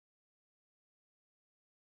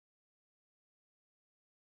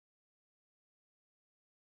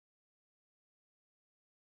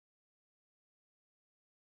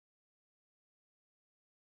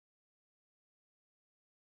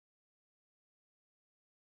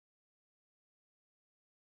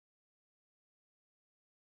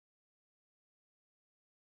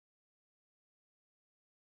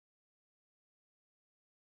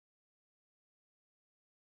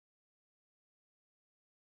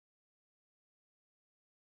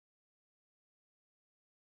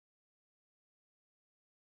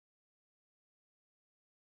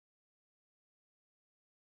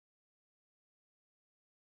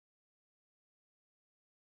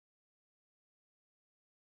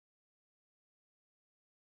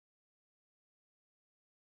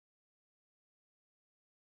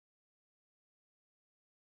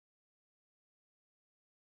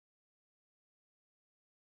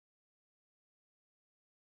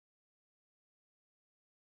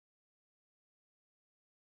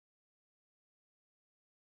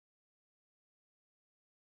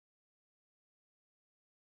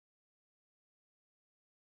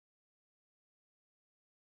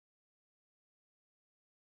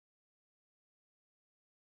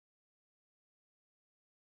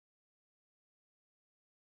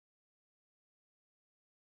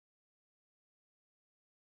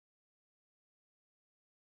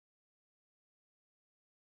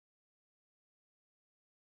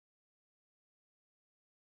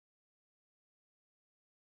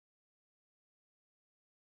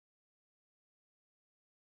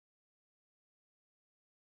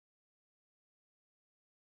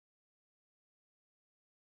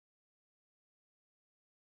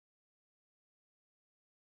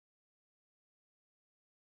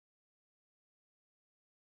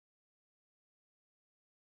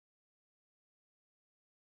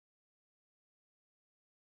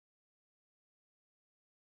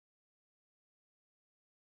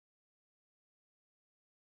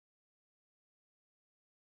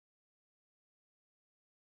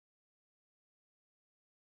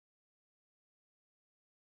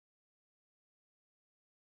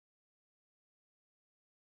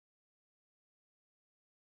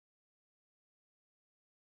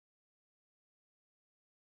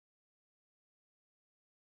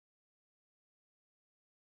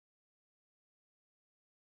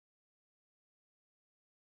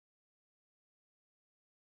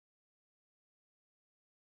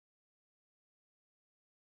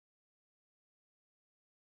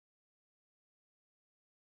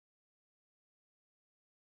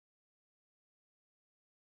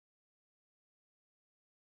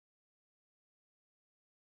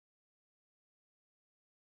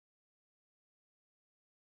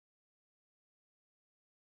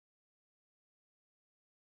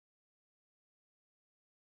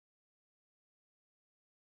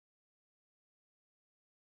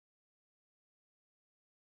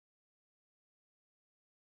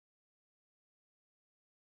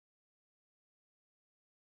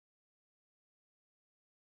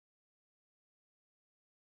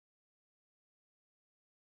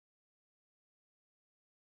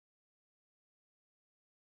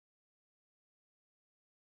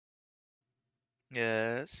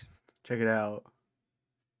Yes. Check it out.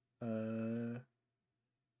 Let's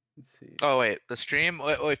see. Oh wait, the stream.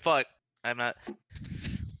 Wait, fuck. I'm not. Where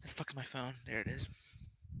the fuck's my phone? There it is.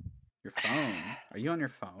 Your phone? Are you on your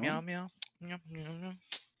phone? Meow meow. Meow meow meow.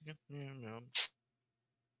 Meow meow meow.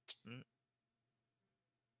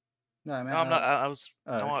 No, I meant, No, I'm not. I was.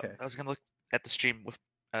 Oh, okay. I was gonna look at the stream with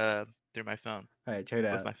through my phone. All right, check it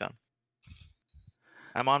out. With my phone.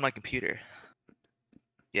 I'm on my computer.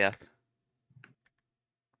 Yeah.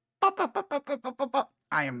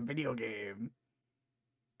 I am video game.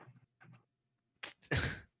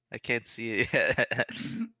 I can't see it yet.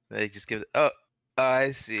 They just give it. Oh,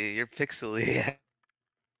 I see. You're pixely.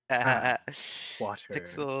 Watch her.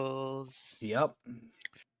 Pixels. Yep.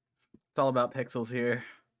 It's all about pixels here.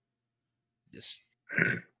 Just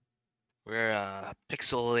we're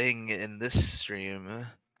pixeling in this stream.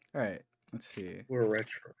 All right, let's see. We're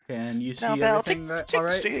retro. Can you see Now, Val, everything? take All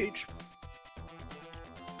right. stage.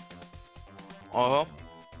 All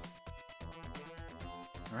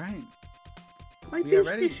right. My We are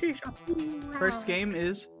ready. PlayStation. First game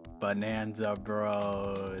is Bonanza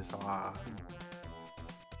Bros.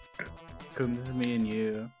 Coom, to me and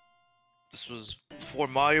you. This was for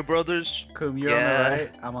Mario Brothers. Coom, you're on the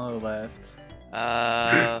right. I'm on the left.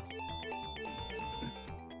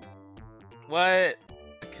 What?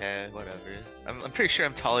 Okay, whatever. I'm pretty sure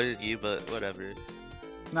I'm taller than you, but whatever.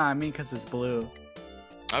 Nah, I mean, cause it's blue.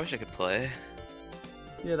 I wish I could play.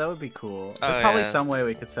 Yeah, that would be cool. Oh, There's probably yeah. some way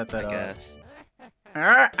we could set that I up. guess.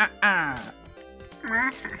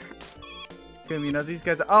 Coom, you know these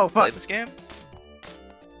guys. Oh Play fuck! this game?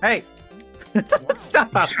 Hey! Stop!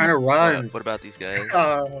 I'm trying to run. What about these guys?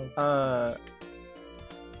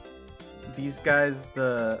 These guys,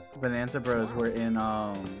 the Bonanza Bros, were in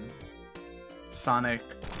Sonic,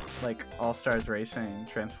 like All-Stars Racing,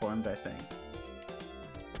 Transformed, I think.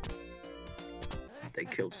 They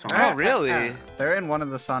killed Sonic. Oh, really? They're in one of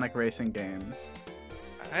the Sonic Racing games.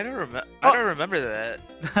 I don't remember. Oh. I don't remember that.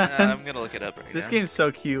 I'm gonna look it up right now. This game's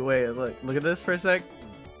so cute. Wait, look at this for a sec.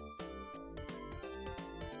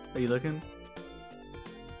 Are you looking?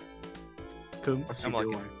 Coom, What's I'm he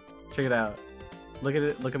looking. doing? check it out. Look at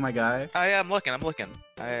it. Look at my guy. Oh yeah, I'm looking.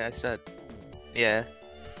 I said, yeah.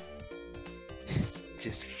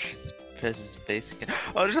 just basic.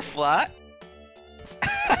 Oh, there's a flat.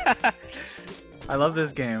 I love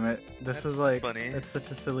this game. This That's is like, funny. it's such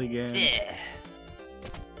a silly game. Yeah.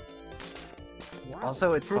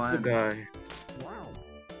 Also, it's Purple fun. guy.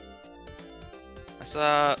 I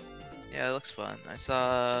saw. Yeah, it looks fun. I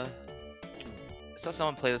saw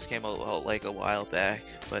someone play this game like a while back,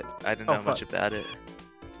 but I didn't Oh, know much fuck. about it.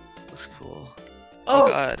 Looks cool. Oh! Oh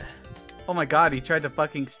god. Oh my god, he tried to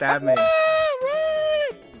fucking stab me.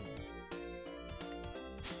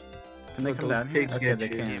 Can they Look, come those down here? pigs Okay, get they you.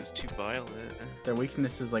 This can't. game's too violent. Their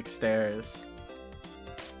weakness is like stairs.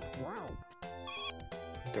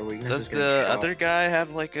 Their weakness Does is getting the shot. other guy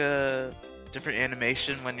have like a different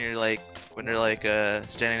animation when they're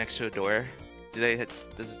standing next to a door?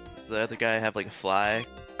 Does the other guy have like a fly?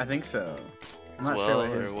 I think so. I'm As not well, sure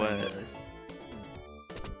what or his what? thing is.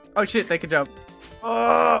 Oh shit, they can jump.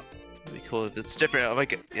 Oh! It'd be cool if it's different. Oh my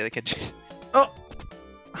god, yeah, they can. Oh!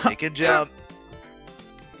 They can jump.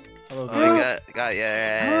 Hello, Oh, dude. you got your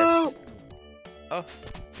ass. Oh,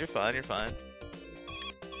 you're fine. You're fine.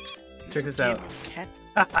 Check this out. Cat.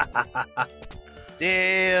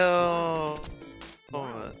 Damn.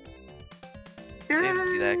 Oh, didn't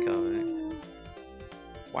see that coming.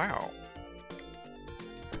 Wow.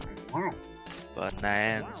 Wow.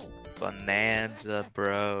 Bonanza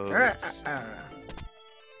Bros.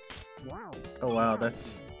 Oh wow,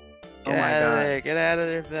 that's. Oh Get my out of god. there! Get out of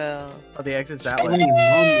there, Belle. Oh, the exit's that Scummy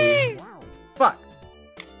way. mommy. Fuck!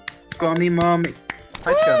 Scummy mommy.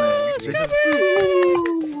 Hi, Scummy.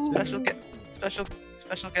 This is-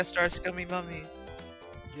 Special guest star Scummy Mummy.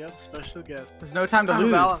 Yep, special guest. There's no time to Oh,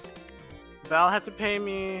 lose. Val had to pay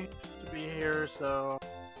me to be here, so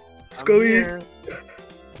I'm Scummy. here.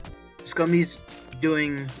 Scummy's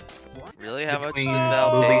doing Really? How much did between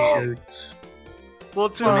Val pay? movie shoots. Well,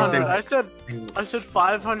 Scummy's 200. been- I said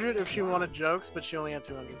 500 if she wanted jokes, but she only had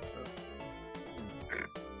 200.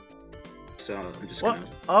 So I'm just What? gonna.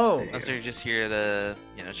 Oh! Oh, so you're just here to,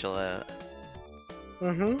 chill out.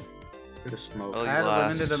 Mm-hmm. For the smoke. Oh, I had a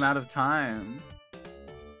lost. limited amount of time.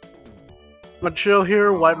 I'm gonna chill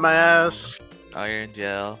here, wipe my ass. Oh, you're in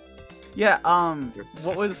jail. Yeah,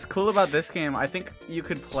 what was cool about this game, I think you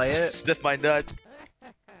could play it. Sniff my nuts.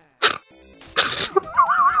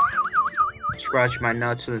 Scratch my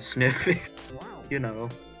nuts and sniff it. You know.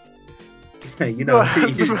 You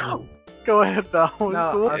know. Go ahead, Val. It was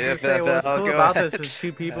No, cool. I was Yeah, gonna say what's Val, cool go about this ahead. is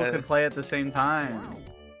two people Uh, could play at the same time.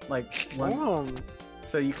 Like one, Oh,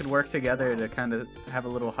 so you could work together to kind of have a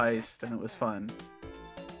little heist, and it was fun.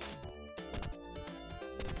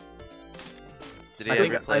 Did he I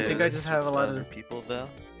think- ever play I think I with just have a lot other of- people, Val?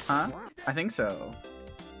 Huh? I think so.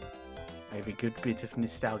 I have a good bit of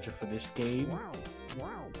nostalgia for this game.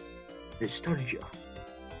 Nostalgia.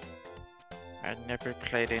 I never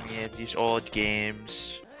played any of these old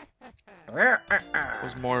games. I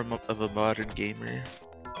was more of a modern gamer.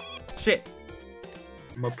 Shit!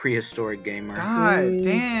 I'm a prehistoric gamer. God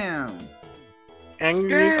damn!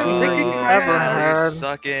 angriest Yeah, feeling thinking you've right ever now, you're had.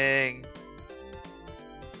 sucking.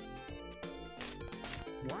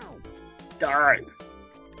 Die.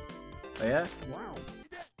 Oh, yeah?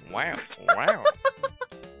 Wow, wow.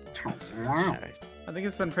 Wow. I think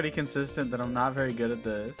it's been pretty consistent that I'm not very good at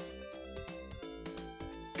this.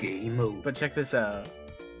 Game over. But check this out.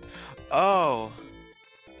 Oh.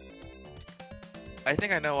 I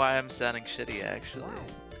think I know why I'm sounding shitty actually.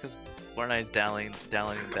 Because Fortnite's downloading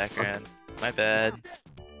in the background. My bad.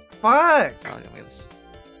 Fuck! Oh, I'm gonna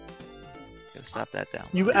stop that down.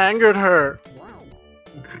 You angered her.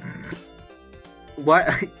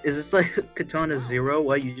 Why is this like Katana Zero?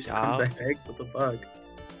 Why you just come Yeah. back? What the fuck?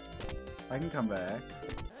 I can come back.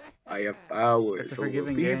 I have powers. It's a over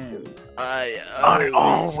forgiving people. game. I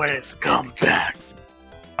always come back.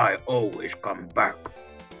 I always come back.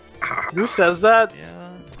 Who says that? Yeah.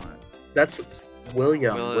 That's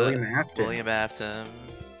William. Will- William Afton. William Afton.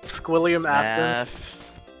 Squilliam Afton.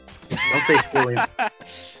 Don't say William.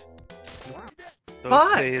 Don't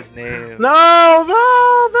Fuck! say his name. No,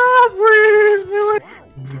 please, Billy.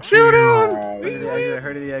 Shoot him! Heard of the exit,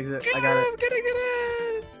 heard of the exit. I got it. Get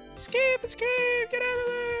it! Escape! Get out of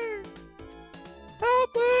there!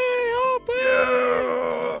 Help me!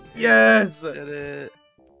 Yes! Did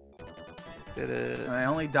it. And I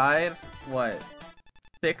only died, what,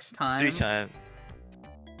 6 times? 3 times.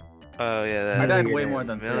 Oh yeah, that I died way more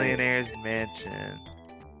than 3. Millionaire's Mansion.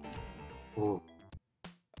 Ooh.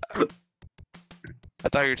 I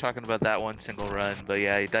thought you were talking about that one single run, but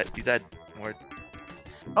yeah, you died more,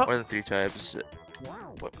 Oh. more than 3 times.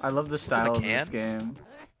 I love the style of this can? game.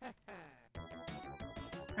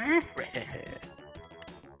 I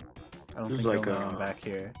don't This is think like you'll a- know I'm back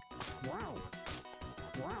here.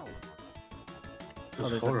 Oh,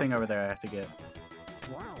 This there's a horror. thing over there I have to get.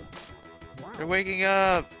 They're waking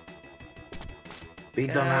up! Beat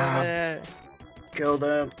Get them out of out. there. Kill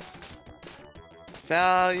them.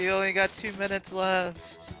 Val, you only got 2 minutes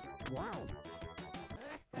left.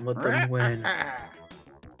 Let them win.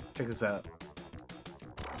 Check this out.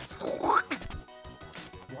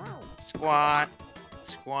 Squat. There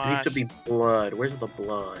Squash. needs to be blood. Where's the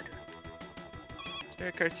blood? It's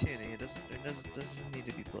very cartoony. It doesn't need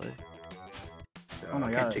to be blood. Oh my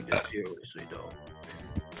I God. can't take this seriously though.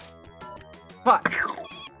 Fuck!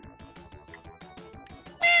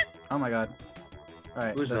 Oh my god.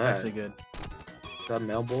 Alright, Who's that's that? actually good. Is that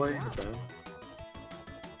Mailboy? Is that...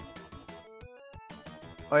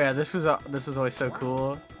 Oh yeah, this was always so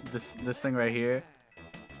cool. This thing right here.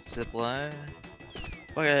 Zip line.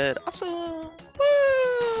 Okay, awesome.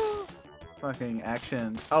 Woo! Fucking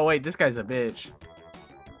action. Oh wait, this guy's a bitch.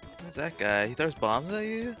 Who's that guy? He throws bombs at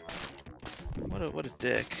you? What a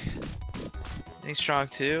dick. And he's strong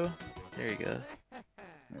too? There you go.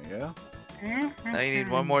 There you go. Now you need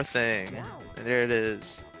one more thing. And there it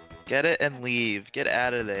is. Get it and leave. Get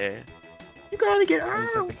out of there. You gotta get I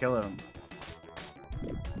just have out. to kill him.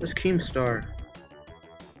 Where's Keemstar?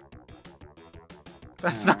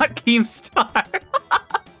 That's Aw. not Keemstar.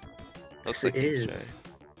 Looks It like is. he's right.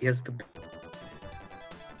 He has the.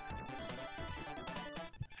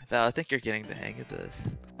 Val, I think you're getting the hang of this.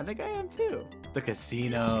 I think I am too. The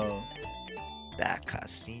casino. That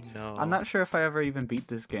casino. I'm not sure if I ever even beat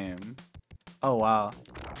this game. Oh wow.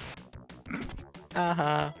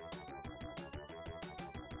 Uh-huh.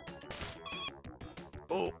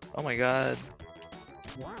 Oh my god.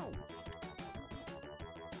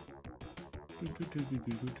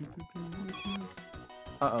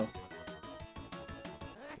 Uh-oh.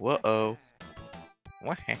 Whoa-oh.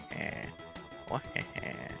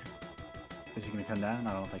 Is he gonna come down?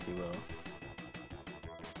 I don't think he will.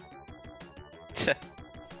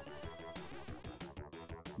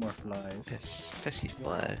 More flies. Pissy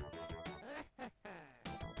fly.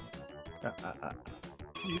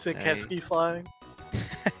 You said Hey. Ketski flying?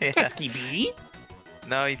 Yeah. Pesky bee?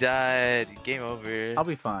 No, he died. Game over. I'll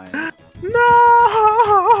be fine. No!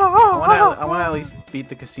 I wanna at least beat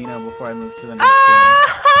the casino before I move to the next game.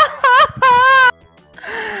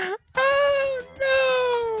 Oh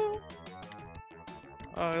no!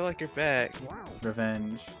 Oh, I like her back.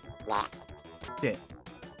 Revenge. Shit.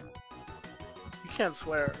 You can't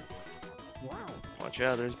swear. Watch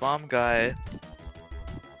out, there's bomb guy.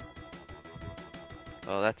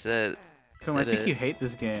 Oh, that's it. Come on, I Did think it. you hate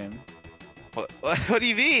this game. What do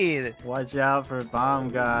you mean? Watch out for bomb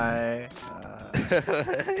guy.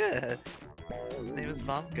 Yeah. His name is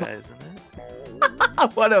bomb guy, isn't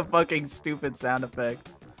it? What a fucking stupid sound effect.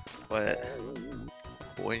 What?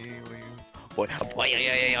 Boy, boy,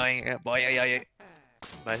 boy,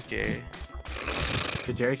 Bye, Jerry.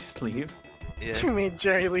 Did Jerry just leave? Yeah. You made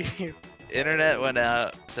Jerry leave. Internet went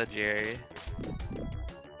out, said Jerry.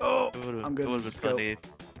 Oh, It would I'm have good been with the scope. funny.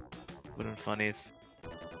 Would have been funny if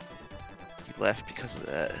he left because of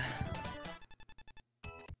that.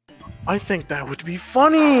 I think that would be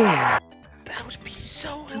funny. That would be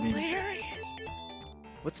so hilarious.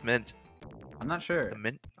 What's mint? I'm not sure. The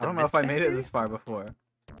mint? I don't know if I made it this far before.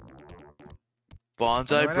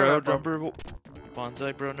 Bonsai Why bro not?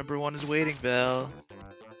 Bonsai bro number 1 is waiting, Bell.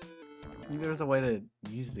 Maybe there's a way to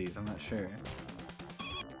use these. I'm not sure.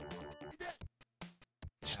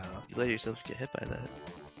 Just you let yourself get hit by that.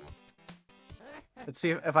 Let's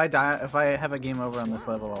see if I die. If I have a game over on this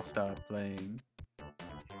level, I'll stop playing.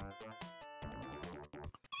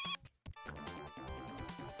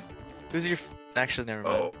 Who's your? Actually, never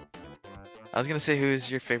mind. I was gonna say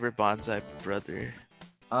who's your favorite bonsai brother.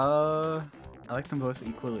 I like them both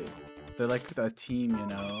equally. They're like a team, you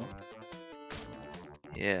know.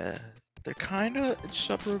 Yeah, they're kind of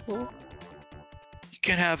inseparable. You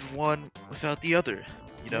can't have one without the other,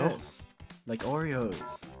 you know? Yes. Like Oreos.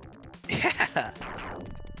 Yeah.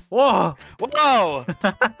 Whoa! Whoa!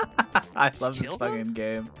 I Just love this kill them? fucking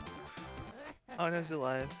game. Oh, no, he's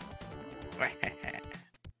alive.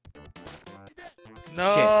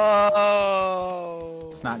 No.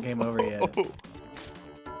 It's not game over yet.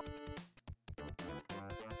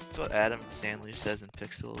 That's what Adam Sandler says in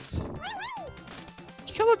Pixels.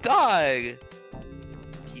 Kill a dog!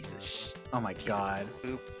 Piece of shit. Oh my god.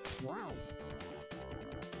 Poop.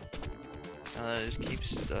 Just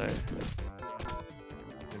keeps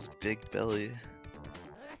his big belly.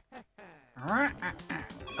 Oh.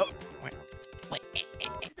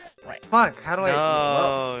 Fuck, how do I... No,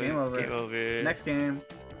 Well, game over. Game over. Next game.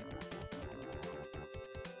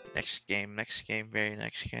 Next game, very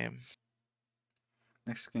next game.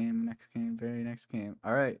 Next game, very next game.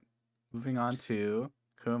 Alright. Moving on to...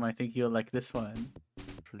 Kum, I think you'll like this one.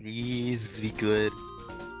 Please be good.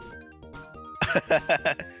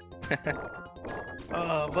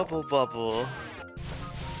 Oh, bubble bubble.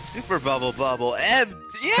 Super bubble bubble. And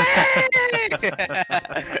yay!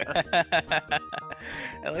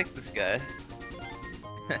 I like this guy.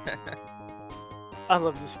 I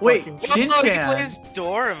love this Wait, fucking Whoa, he Shin-chan! plays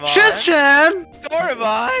Doraemon. Shin-chan!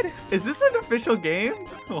 Doraemon! Is this an official game?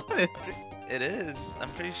 What is... It is. I'm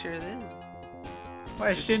pretty sure it is. Why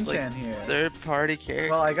is It's just, like, Shin-chan here? Third party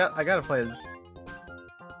character. Well, I gotta play as...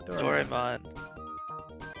 Doraemon.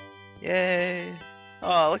 Yay!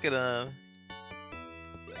 Oh, look at him.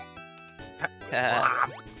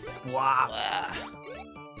 Wow.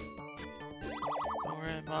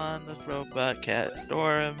 Doraemon, the robot cat.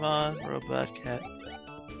 Doraemon, robot cat.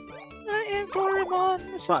 I am Doraemon.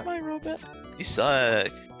 This Fuck. is my robot. You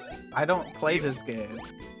suck. I don't play this game.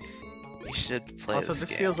 You should play Also, this this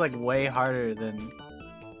game. feels like way harder than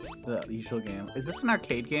the usual game. Is this an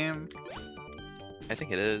arcade game? I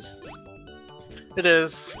think it is. It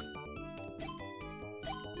is.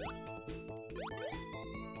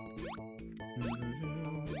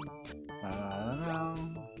 I don't know.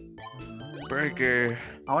 Burger.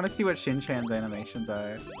 I want to see what Shin-chan's animations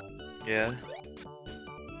are. Yeah.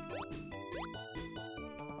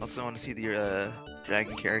 Also want to see the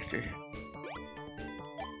dragon character.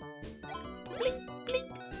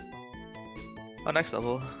 Oh, next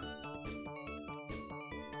level.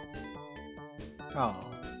 Oh,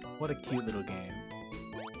 what a cute little game.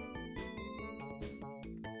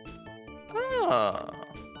 Oh.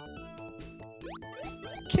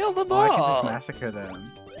 Kill them Oh, I can just all. massacre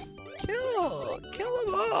them. Kill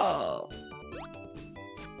them all.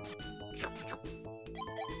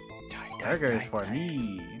 Burger is for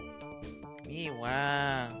me. Me,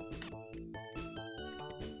 wow.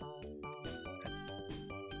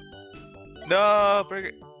 No,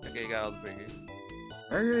 burger. Okay, you got all the burger.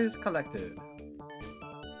 Burgers collected.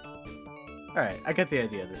 Alright, I get the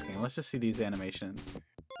idea of this game. Let's just see these animations.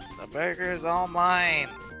 The burger is all mine.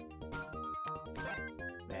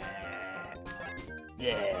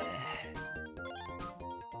 Yeah.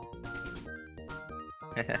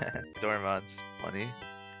 Doraemon's funny.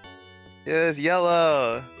 It is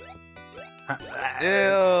yellow.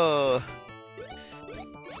 Ew.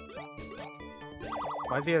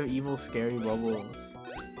 Why does he have evil, scary bubbles?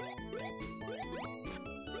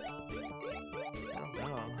 I don't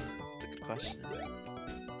know. That's a good question.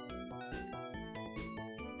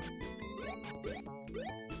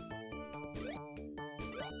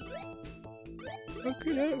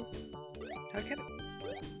 Okay. How can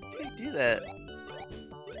you do that?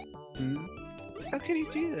 Hmm? How can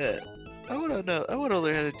you do that? I wanna know. I wanna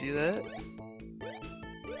learn how to do that.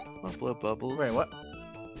 I wanna blow bubbles. Wait, what?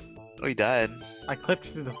 Oh, he died. I clipped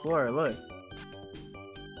through the floor, look.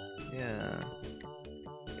 Yeah.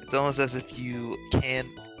 It's almost as if you can.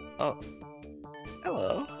 Oh.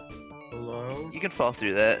 Hello. Hello? You can fall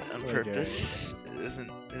through that on Hello, purpose. It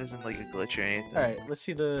isn't like a glitch or anything. Alright, let's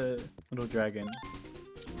see the little dragon.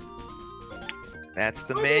 That's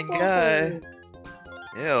the main guy.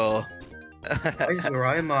 Ew. Why is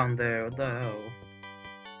Doraemon there? What the hell?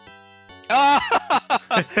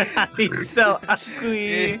 Ah! He's so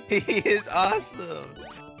ugly! He is awesome.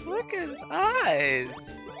 Look at his eyes.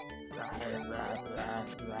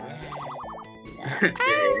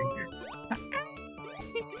 Okay.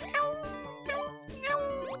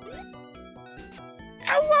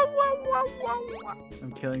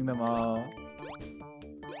 I'm killing them all.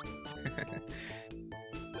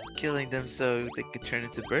 Killing them so they could turn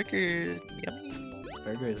into burgers. Yummy.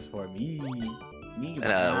 Burger is for me. Me, And,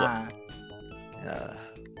 bah.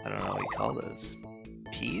 I don't know what you call those.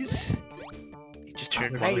 Peas? You just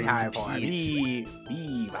turn one Playtime into for peas.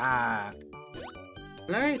 me, bah.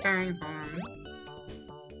 Playtime for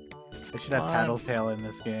They should have Come on. Tattletale in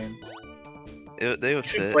this game. They would You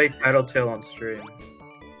should fit. play Tattletale on stream.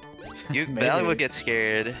 You Maybe. Valley would get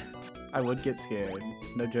scared. I would get scared.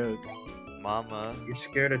 No joke. Mama. You're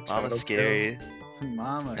scared of Tattletale? Mama's scary.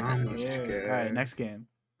 Mama's Mama's scared. scared. Alright, next game.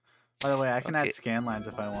 By the way, I can Okay. add scan lines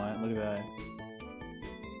if I want. Look at that.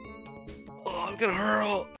 Oh, I'm gonna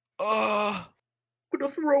hurl. Oh. I'm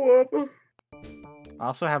gonna throw up. I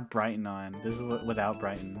also have Brighton on. This is without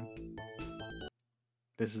Brighton.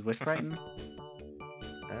 This is with Brighton.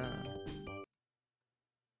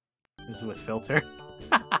 This is with filter.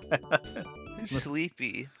 He's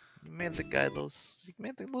sleepy. You made the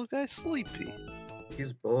little guy sleepy.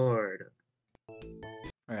 He's bored.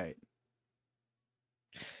 Alright.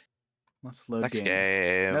 Let's load Next game.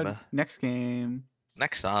 game. No, next game.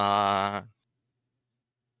 Next song.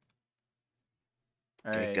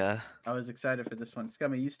 Alright. Giga. I was excited for this one.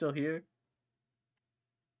 Scummy, you still here?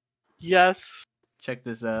 Yes. Check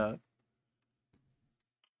this out.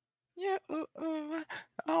 Yeah,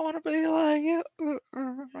 I want to be like you.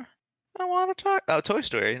 I want to talk. Oh, Toy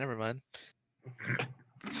Story. Never mind.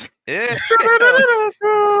 Yeah.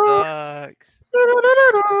 Sucks.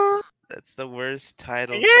 That's the worst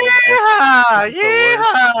title. screen ever. Yeah! This is the worst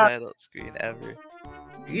Yeah! title screen ever.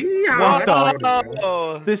 Yeah. What the-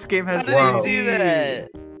 Oh, This game how has did Wow. you do that?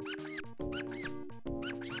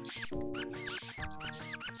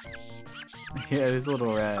 Yeah, this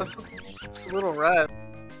little rat. It's a little red.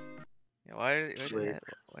 Yeah, why do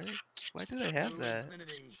they have that?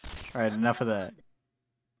 Alright, enough of that.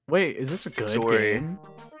 Wait, is this a good Sorry. game?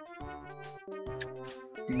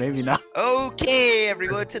 Maybe not. Okay,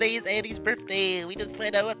 everyone. Today is Annie's birthday. We just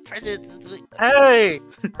find out what presents. Hey!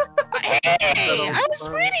 Hey, I was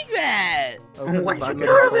reading that. Open the Why'd you bucket do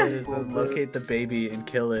of that? sodas and locate the baby and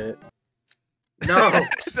kill it. No.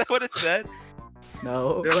 Is that what it said?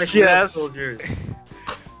 No. They're like Yes. little soldiers.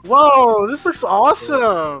 Whoa, this looks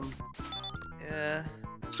awesome! Yeah.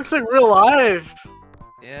 This looks like real life.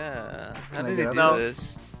 Yeah. How Can I did they go? do No.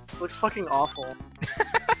 this? It looks fucking awful.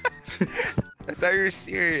 I thought you were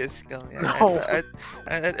serious, Scully. No.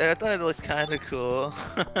 I thought it looked kind of cool.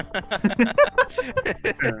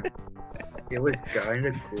 It was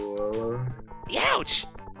kinda cool. Ouch!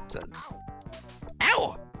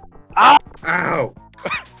 Ow! Ow! Oh!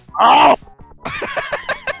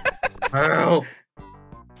 Ow!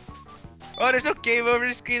 Oh, there's no game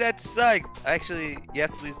over screen. That sucks. Actually, you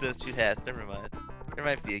have to lose those two hats. Never mind. There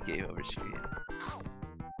might be a game over screen.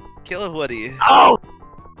 Kill a Woody. Oh!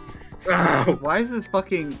 Ow! Why is this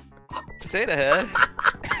fucking... Potato Head.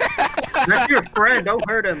 That's your friend. Don't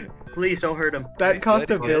hurt him. Please don't hurt him. That He's cost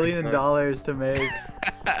good, $1 he's billion to make.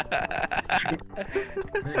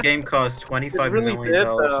 This game cost $25 It really million did,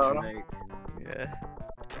 to though. make. Yeah.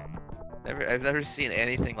 I've never seen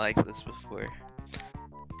anything like this before.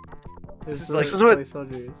 This is is like- like This is what- Toy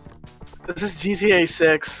Soldiers. This is GTA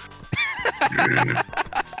 6.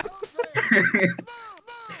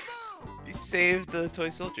 You saved the toy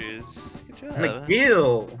soldiers. Good job.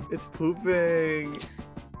 McGill! It's pooping.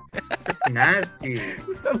 That's nasty.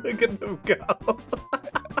 Look at them go.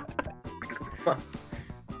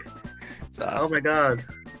 It's Oh awesome. my god.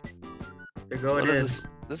 They're going What in. is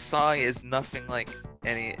this song is nothing like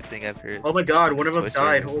anything I've heard. Oh my god, one of them Toy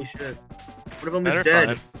Story. died. Holy shit. One of them They're is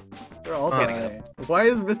dead. fine. They're all Oh. dying. Why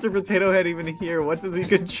is Mr. Potato Head even here? What does he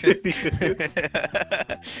contribute?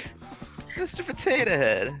 It's Mr. Potato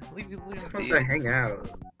Head. Leave He me wants be. to hang out.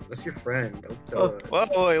 That's your friend. Don't Oh. tell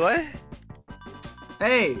it. Whoa, wait, what?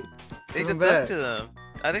 Hey! They Come did back. talk to them.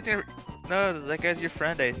 I think they're. No, that guy's your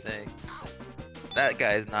friend, I think. That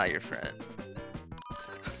guy is not your friend.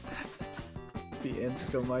 The ants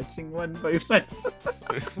go marching one by one.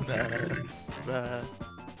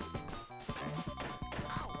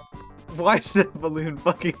 Why is that balloon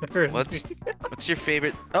fucking hurt? What's your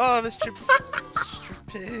favorite? Oh, Mr.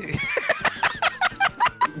 Pig.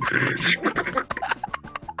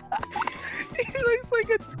 He looks like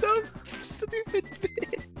a dumb, stupid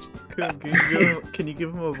bitch. Can you give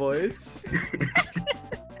him a voice?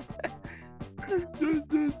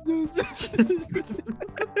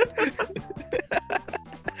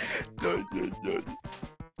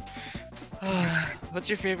 What's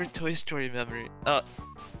your favorite Toy Story memory? Oh,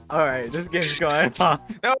 Alright, this game's going on.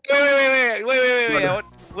 no! Wait! I want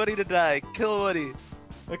Woody to die. Kill Woody.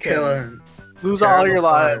 Okay. Kill him. Lose Tear all him your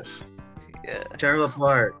apart. lives. Yeah. Tear him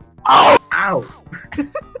apart. Ow! Ow!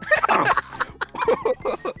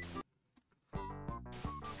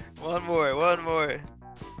 One more.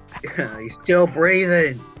 He's still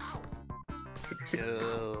breathing.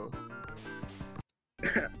 Kill.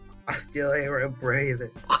 I still hear him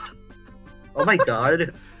breathing. Oh my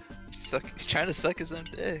god. He's trying to suck his own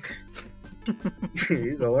dick.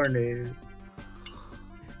 He's horny.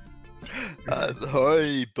 I'm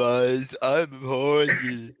horny, Buzz. I'm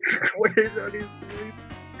horny. What is on his sleeve?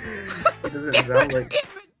 It doesn't sound like.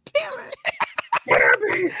 Damn it!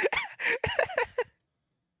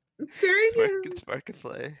 It's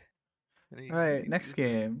Markiplier. Alright, next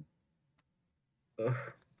game.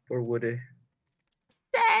 Poor Woody.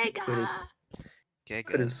 Okay,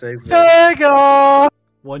 Couldn't save him. Sega!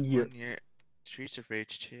 1 year. 1 year. Streets of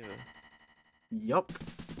Rage 2. Yup.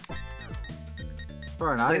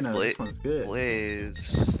 Far and I Blaze know Bla- this one's good.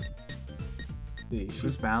 Blaze. See,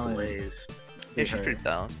 she's balanced. Blaze. Yeah, Hit she's her. pretty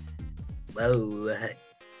down. Whoa.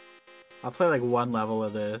 I'll play like one level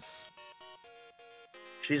of this.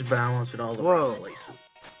 She's balanced in all the Whoa. right places.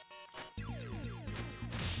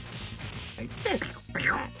 Like this.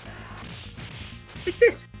 Like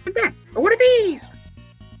this, and that. Oh, what are these?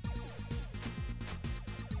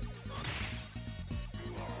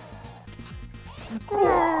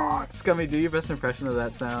 Scummy, do your best impression of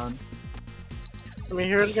that sound. Let me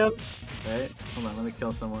hear it again. Right? Hold on, let me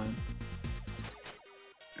kill someone.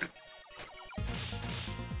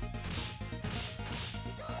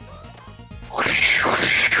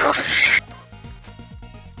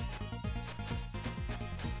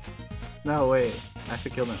 No, wait. I have to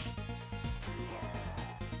kill them.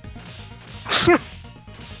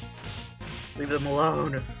 Leave them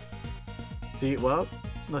alone. See, well,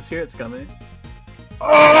 let's hear it, Scummy.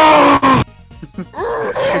 Oh.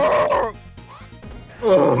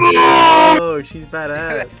 Oh, she's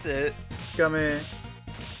badass. That's it. Scummy,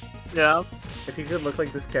 Yeah. if you could look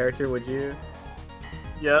like this character, would you?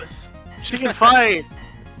 Yes. She can fight.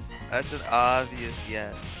 That's an obvious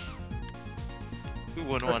yes. Who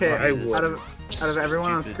wouldn't want Okay, to I do this? would. Out of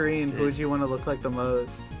everyone on Stupid screen, who bitch. would you want to look like the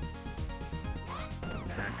most?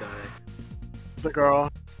 That guy. The girl.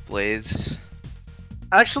 Blaze.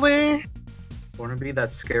 Actually, Wanna be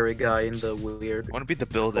that scary guy in the weird. I want to be the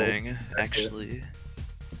building, that's it. actually.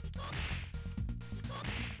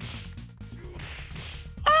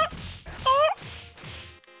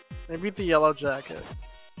 maybe the yellow jacket.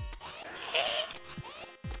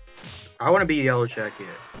 I wanna be Yellow Jacket.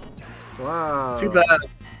 Wow. Too bad.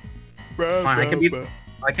 Fine, I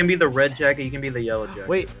can be the red jacket. You can be the yellow jacket.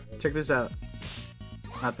 Wait, check this out.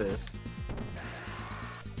 Not this.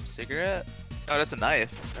 Cigarette? Oh, that's a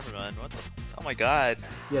knife. Never mind. What the? Oh my god.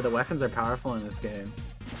 Yeah, the weapons are powerful in this game.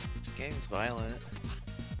 This game's violent.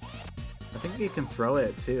 I think you can throw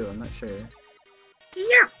it too, I'm not sure.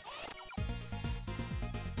 Yeah.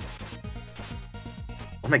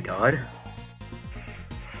 Oh my god.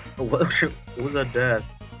 Oh, what was that death?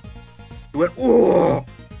 He went, oh!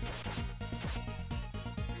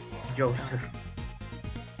 Joseph,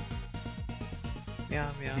 Meow,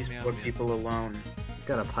 meow, these meow, poor meow. people alone.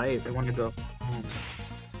 Got a pipe. They want to go home.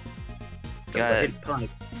 Got- Hit pipe.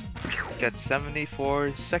 Got 74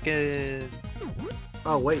 seconds.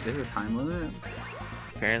 Oh wait, there's a time limit?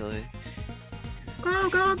 Apparently. Go,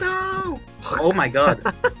 go, go! Oh my god.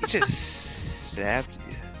 He just stabbed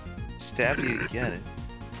you. Stabbed you again.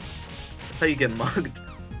 That's how you get mugged.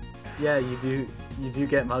 Yeah, you do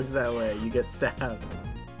get mugged that way. You get stabbed.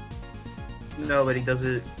 No, but he does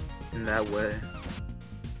it in that way.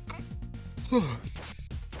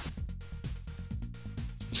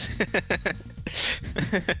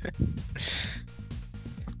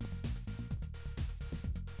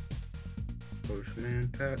 Postman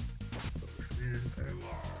Pat. Postman Pat.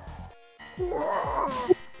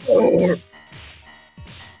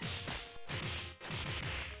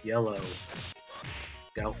 Yellow.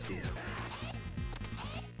 Galfio.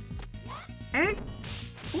 Hey?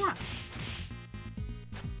 What?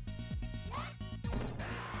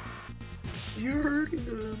 You're hurting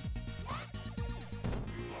him.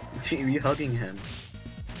 You're hugging him.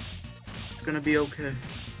 It's gonna be okay.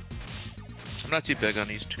 I'm not too big on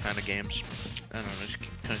these kind of games. I don't know, they just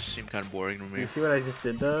kind of seem kind of boring to me. You see what I just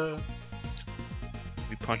did though?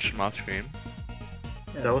 We punched him off screen.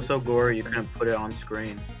 Yeah, That was so gory you couldn't put it on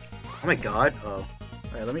screen. Oh my god. Oh.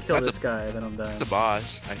 Alright, let me kill That's this guy, then I'm done. That's a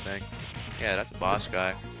boss, I think. Yeah, that's a boss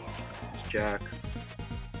guy. It's Jack.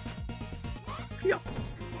 Yeah.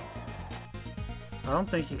 I don't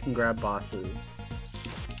think you can grab bosses.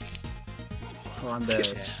 Oh, I'm dead.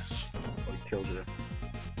 Yeah. Oh, he killed you.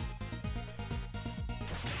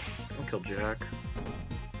 Don't kill Jack.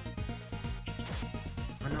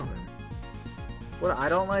 I know him. What I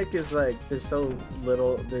don't like is like there's so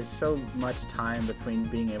much time between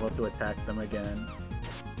being able to attack them again.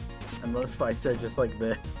 And most fights are just like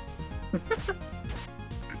this.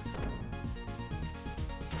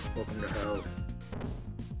 Welcome to hell.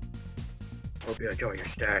 Hope you enjoy your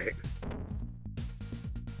stay.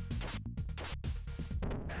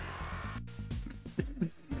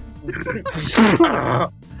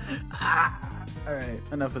 Alright,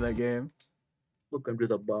 enough of that game. Welcome to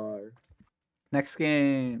the bar. Next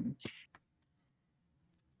game.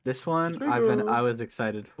 This one I was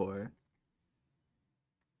excited for.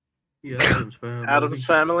 Yeah, Adam's family. Adam's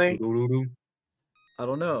Family. Doo-doo-doo. I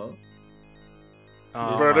don't know.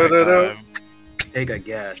 Oh Do-do-do-do. my god. Take a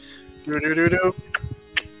guess. Do-do-do-do.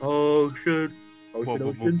 Oh shit. Whoa, Ocean,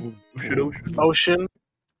 whoa, whoa, ocean. whoa. Ocean, ocean. Ocean.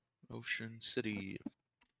 Ocean City.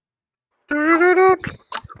 Do-do-do-do.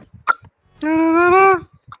 Do-do-do-do.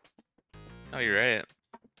 Oh, you're right.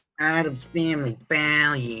 Adam's family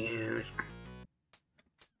values.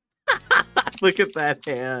 Look at that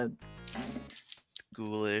hand.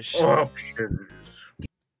 Ghoulish. Options.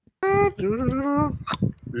 Do-do-do-do.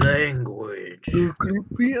 Language. The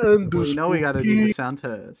creepy and the Well, you know we gotta do the sound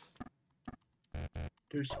test.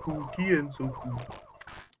 They're spooky and so cool.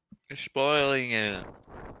 You're spoiling it.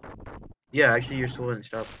 Yeah, actually, you're still in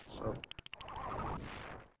stuff. So.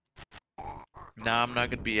 Now I'm not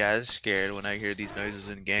gonna be as scared when I hear these noises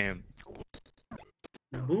in game.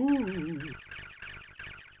 Ooh.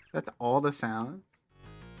 That's all the sound.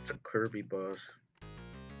 It's a Kirby boss.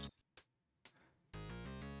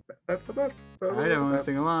 Alright, everyone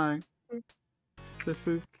sing along. The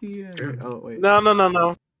spooky and... Oh, wait. No. I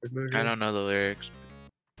don't know the lyrics.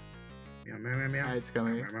 Meow, meow, meow, meow. Alright,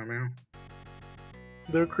 Scummy. Meow, meow, meow.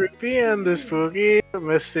 They're creepy and they're spooky,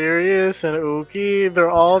 mysterious and ooky. They're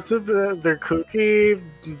all they're kooky.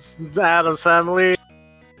 It's Adam's Family.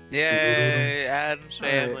 Yay! Adam's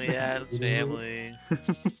Family, Alright. Adam's Family.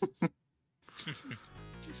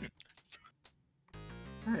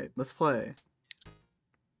 Alright, let's play.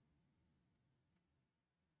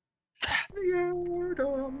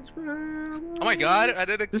 Oh my god, I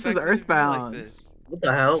didn't expect This is it to be Earthbound. Like this. What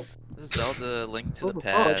the hell? This is Zelda Link to the Oh,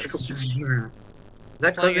 Past. is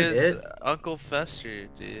that Playing Cousin as It? Uncle Fester,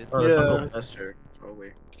 dude. Oh, that's Yeah. Uncle Fester. Oh,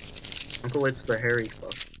 wait. Uncle It's the hairy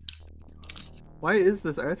fuck. Why is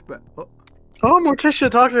this Earthbound? Oh, Oh, Morticia,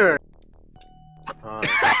 talk to her. Oh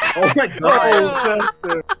my god! Oh,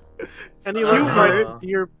 Fester. And you look Pubert. like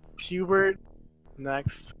you're Pubert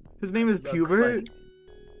next. His name is Look Pubert?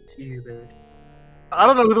 Hubert. I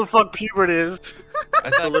don't know who the fuck Pubert is.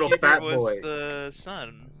 I thought little Hubert fat was boy. the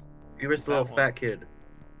son. Hubert's the little That one. fat kid.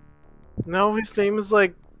 No, his name is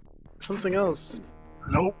like something else.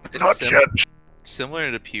 Nope, It's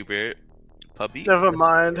similar to Pubert. Puppy? Never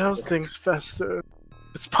mind. How's things, Fester?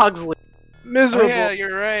 It's Pugsley. Oh Miserable. yeah,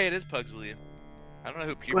 you're right, it is Pugsley. I don't know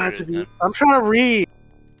who Pubert Glad is, to be. man. I'm trying to read.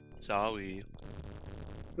 Sorry.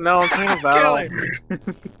 No, I'm trying to Kill battle. him!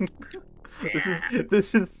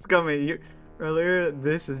 This is Scummy. Earlier,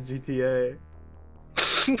 this is GTA.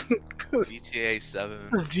 GTA 7.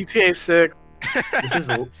 GTA 6. This is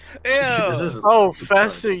Ew! this is Oh,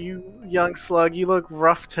 Fester, you young slug, you look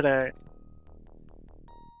rough today.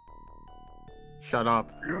 Shut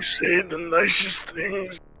up. You say the nicest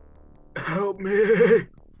things. help me.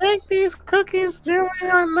 Take these cookies, dearie.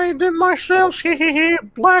 I made them myself.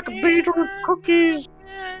 Black beetroot cookies.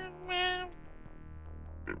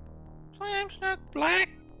 Flames not black.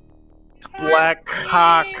 Black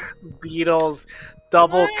cock beetles,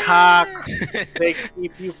 double cock. They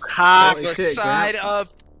keep you cocked. Holy The shit, side of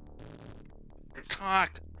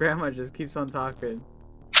cock. Grandma just keeps on talking.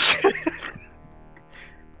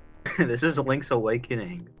 This is Link's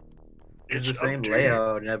Awakening. It's the same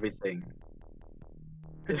layout and everything.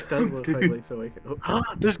 This does look like Link's Awakening. Oh,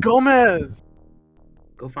 There's Gomez.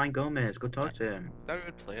 Go find Gomez. Go talk to him. I thought we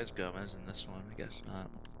would play as Gomez in this one. I guess not.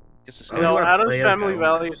 Guess it's Oh, You know, wanna Adam's play as Family Gomez.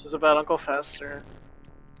 Values is about Uncle Fester.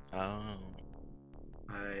 Oh.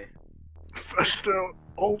 Fester,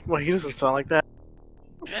 old man. He doesn't sound like that.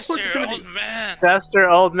 Fester, old man. Fester,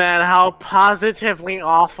 old man, how positively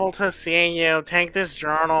awful to see you. Take this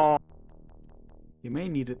journal. you may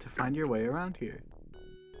need it to find your way around here.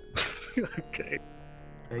 Okay.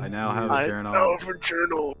 I now have a I journal. know for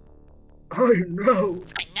journal. I know.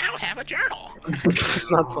 I now have a journal.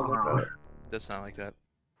 It's not something like that. Does sound like that.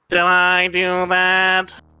 Did I do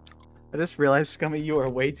that? I just realized, Scummy, you are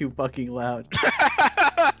way too fucking loud.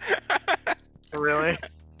 Really?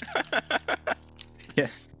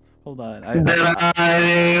 Yes. Hold on. Did I do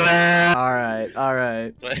that? Alright,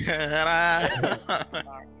 alright.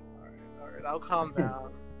 Alright, I'll calm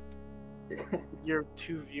down. Your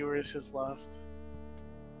 2 viewers has left.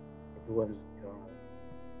 Everyone's gone.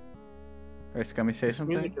 Alright, Scummy, say This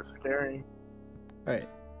something. music is scary. Alright.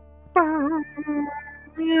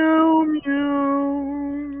 Meow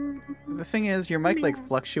meow. The thing is, your mic like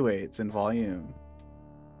fluctuates in volume.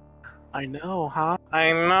 I know, huh?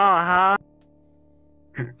 I know, huh?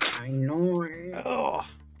 I know it. Oh.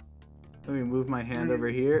 Let me move my hand over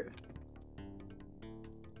here.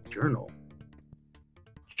 Journal.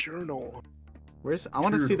 Journal. Where's? I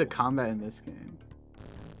want to see the combat in this game.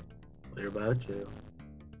 What about to?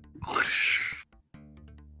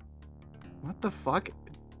 What the fuck?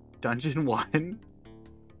 Dungeon 1?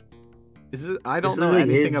 Is it? I don't This know really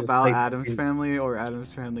anything is just about like Adam's in- Family or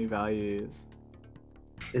Adam's Family Values.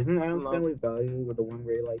 Isn't Adam's Love. Family Value with the one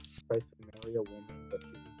where he like tries to marry a woman but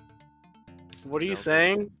she What are you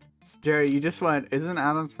saying? Jerry, you just went, isn't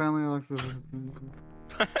Adam's Family like...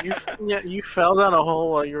 Yeah, you fell down a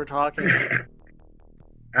hole while you were talking.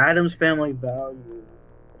 Adam's Family Value.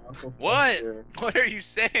 Uncle What? Fester. What are you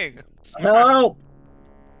saying? Help!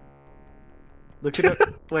 Look at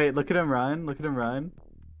him, wait, look at him run, look at him run.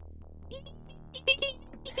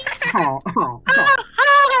 Oh, oh,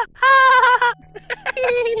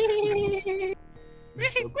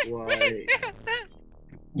 so quiet.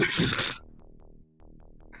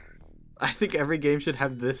 I think every game should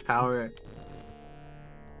have this power.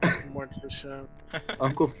 More to the show.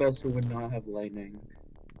 Uncle Fester would not have lightning.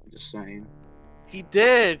 Just saying. He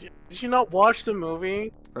did. Did you not watch the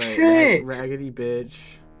movie? Right, Shit! raggedy bitch.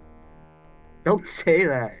 Don't say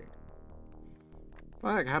that.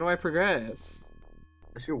 Fuck, how do I progress?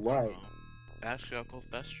 That's your wife. Ask your Uncle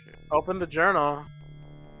Fester. Open the journal.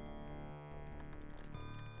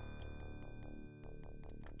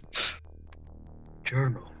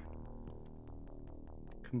 Journal.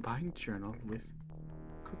 Combine journal with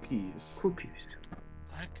cookies. Cookies.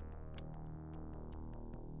 Black.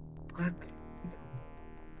 Black.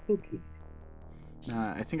 Cookies.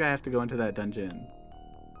 Nah, I think I have to go into that dungeon.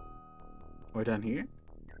 Or down here?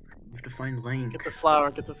 You have to find Link. Get the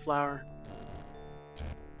flower. Get the flower.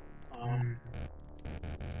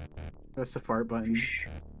 That's the fart button. Shh.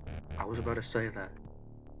 I was about to say that.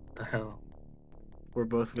 The hell? We're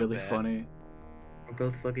both Go really bad. funny. We're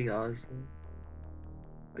both fucking awesome.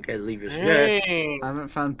 Okay, leave your shit. Hey. I haven't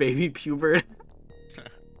found baby pubert.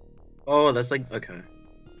 Oh, that's like okay.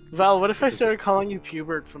 Val, what if I started calling you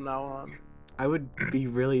Pubert from now on? I would be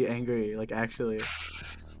really angry, like actually.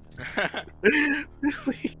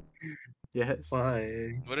 Really? Yes.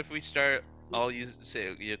 Why? What if we start all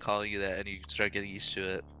calling you that and you start getting used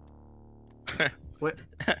to it? What?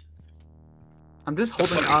 I'm just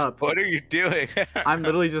holding up. What are you doing? I'm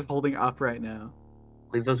literally just holding up right now.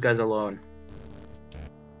 Leave those guys alone.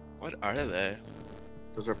 What are they?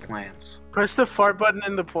 Those are plants. Press the fart button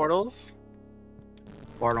in the portals.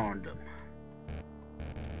 Fart on them.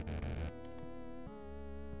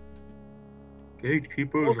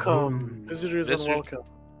 Gatekeepers. Welcome. Visitors and Visitor- welcome.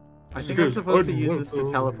 I think I'm supposed to use this to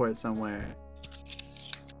Unwelcome. teleport somewhere.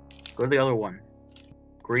 Go to the other one.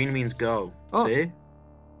 Green means go. Oh. See?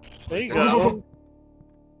 There you Go.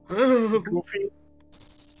 go. Goofy.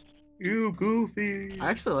 You goofy. I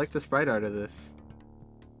actually like the sprite art of this.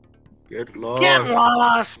 Get lost. Get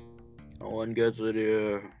lost! No one gets it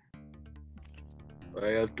here. I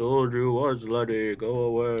have told you once, Letty. Go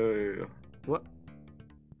away. What?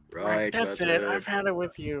 Right. That's it. I've had it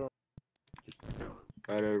with you.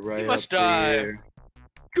 Got it right You must up die. here.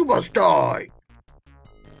 You must die.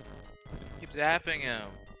 zapping him.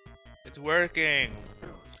 It's working.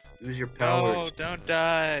 Use your No, powers. don't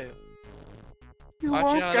die. You Watch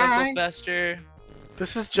won't out, die. Uncle Fester.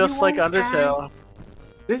 This is just You like won't die. Undertale.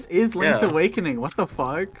 This is Link's Yeah. Awakening. What the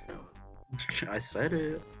fuck? I said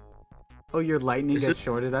it. Oh, your lightning Is gets it-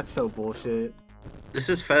 shorter. That's so bullshit. This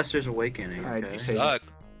is Fester's Awakening. Alright, Okay? just You say- suck.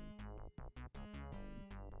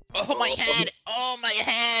 Oh my head! Oh my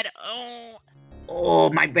head! Oh! Oh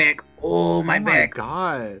my back! Oh my Oh my back!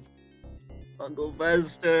 god. Uncle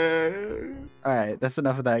Fester. Alright, that's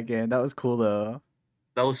enough of that game. That was cool though.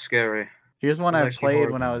 That was scary. Here's one It was I actually played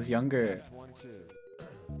when horrible. I was younger.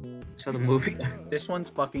 So the movie. This one's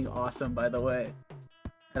fucking awesome, by the way.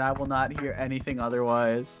 And I will not hear anything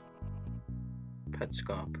otherwise.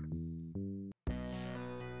 Petscop.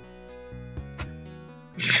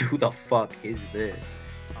 Who the fuck is this?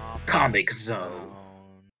 Comic Zone.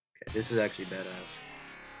 Okay, this is actually badass.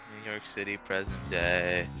 New York City, present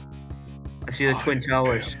day. I see the Twin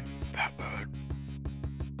Towers. Batman.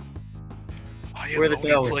 I Where are the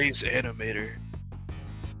towers? Blaze animator.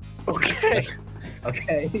 Okay.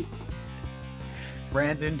 Okay.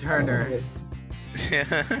 Brandon Turner.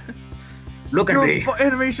 Look at Your me.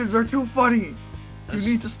 animations are too funny. You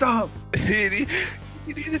need to stop. you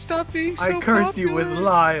need to stop being so I curse you with popular.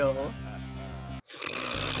 Lyle.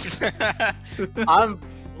 I'm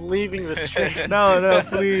leaving the stream. No,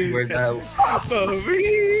 please. Where's that? Oh,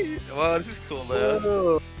 me. Wow, this is cool though.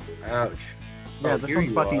 Oh, Ouch. Yeah, Oh, this here one's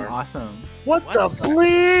you fucking are. awesome. what What the the-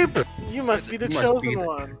 bleep? You must be the You must chosen be the-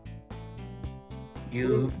 one.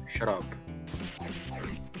 You shut up.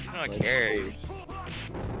 I don't care.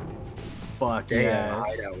 Fuck Stay yes.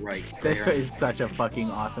 hideout right This there. is such a fucking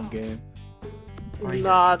awesome game.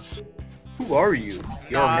 Not. Who are you?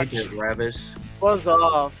 You're Notch. Maple Ravis. Buzz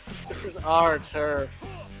off. This is our turf.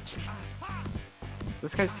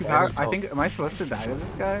 This guy's too Why powerful. does I help? think. Am I supposed to die to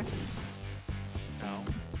this guy? No.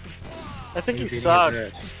 I think You're you beating suck.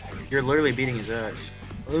 his ass. You're literally beating his ass.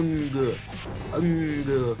 Unga.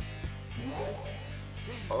 Unga.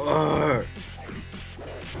 Arr.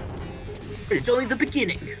 It's only the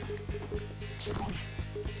beginning.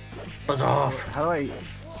 Buzz off. How do I?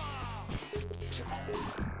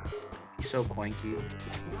 He's so quanky.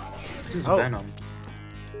 This is Oh. Venom.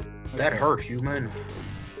 That Okay. hurt, human.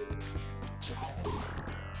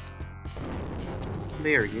 Come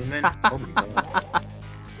here, human. Oh my god.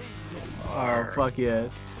 Oh Arr. fuck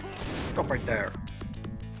yes. Stop right there.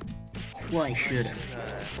 Why should I?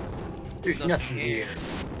 There's Nothing nothing here.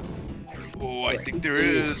 Oh, I think there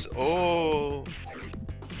is. Oh.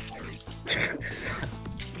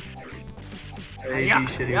 Yeah.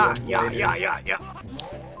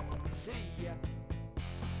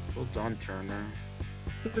 Well done, Turner.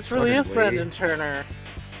 This really is Fucking Brandon Turner.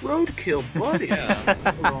 Roadkill, buddy. Yeah.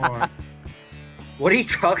 Hold on. What are you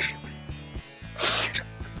talking?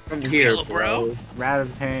 From here, Kill, bro. Rat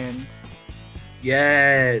of hands.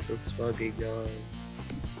 Yes, let's fucking go.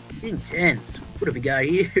 Intense. What have we got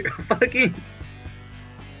here? Fucking.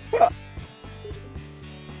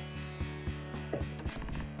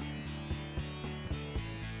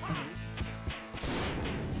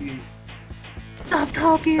 Stop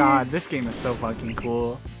talking. God, this game is so fucking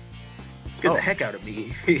cool. Get Oh. the heck out of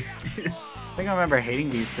me. I think I remember hating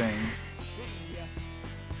these things.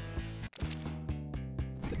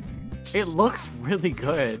 It looks really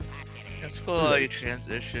good. That's cool how you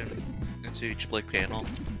transition into each Blake panel.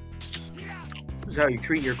 This is how you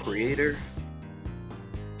treat your creator.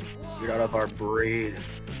 You're not of our breed.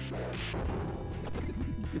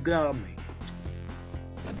 You got me.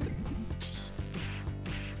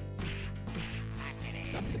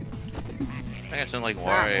 I think I sound like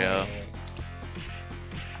Wario.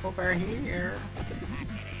 Over here.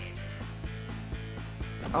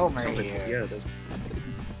 Oh my Sounds like, god. yeah, that's...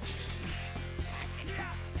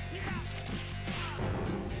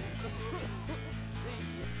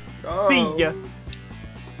 See ya.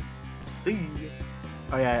 See ya.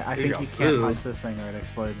 Oh yeah, I think Deja you can't vu. punch this thing or it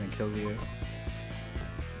explodes and kills you.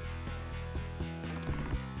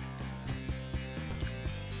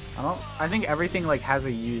 I think everything like has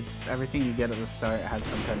a use. Everything you get at the start has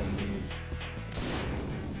some kind of use.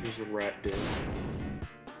 There's a rat dude.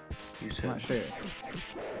 Use I'm him. not sure.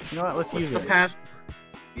 You know what? Let's What's use the it. pass?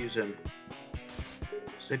 Use him.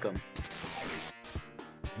 Stick him.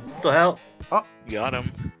 What the hell? Got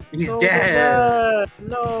him. He's No, dead.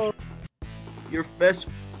 No. Your best.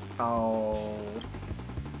 Oh.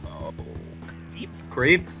 Oh.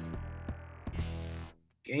 Creep.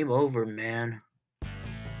 Game over, man.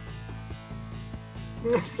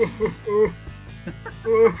 He's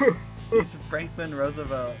Franklin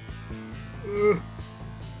Roosevelt.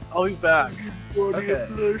 I'll be back.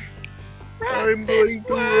 Okay. I'm going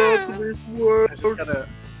to rock this world. I just gotta.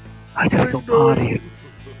 I gotta go potty.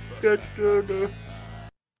 That's the.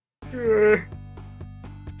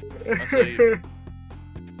 Also, you-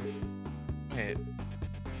 Wait.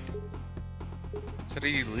 So did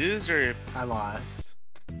you lose or? I lost.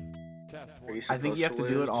 Are you I think you have to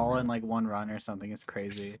supposed do it lose? all in like one run or something. It's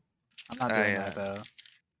crazy. I'm not Oh, doing yeah. that though.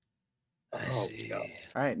 I Oh, see. God.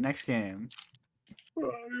 All right, next game.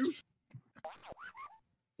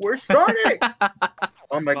 Where's Sonic?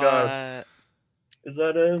 Oh my god. Spot. Is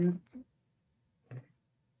that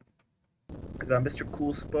Is that Mr.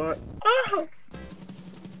 Cool Spot? Oh!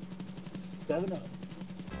 7-Up.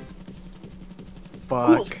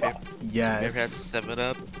 Cool Fuck. Spot. You ever had Yes.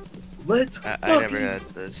 7-Up? Let's I never fucking- had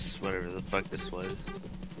this, whatever the fuck this was.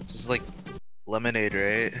 This was like lemonade,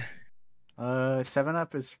 right?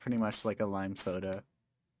 7-Up is pretty much like a lime soda.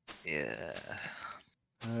 Yeah.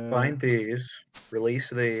 Find these. Release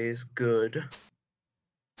these. Good.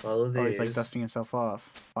 Follow these. Oh, he's like dusting himself off.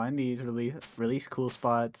 Find these, release cool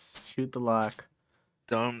spots, shoot the lock.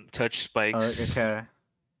 Don't touch spikes. Oh, okay.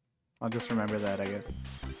 I'll just remember that, I guess.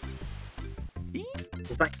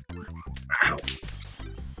 Like, ow.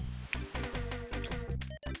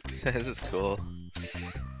 This is cool.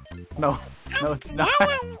 No, no, it's not.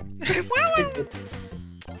 The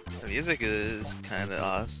music is kind of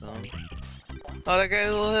awesome. Oh, that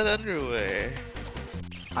guy's little head underwear.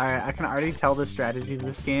 I can already tell the strategy of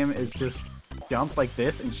this game is just jump like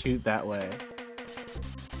this and shoot that way.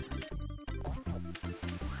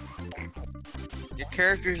 Your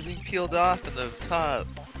character's being peeled off in the top.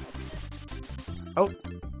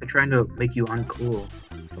 They're trying to make you uncool.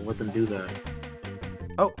 Don't let them do that.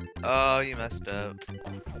 Oh, you messed up.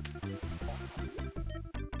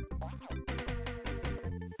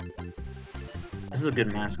 This is a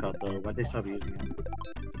good mascot though. Why'd they stop using it?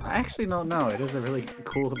 I actually don't know. It is a really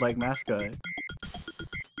cool like mascot.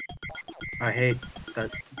 I hate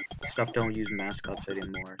that stuff don't use mascots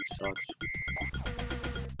anymore. It sucks.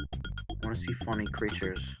 I want to see funny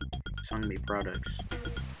creatures. Selling me products.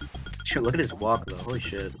 Shit, look at his walk though. Holy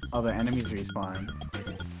shit. Oh, the enemies respawn.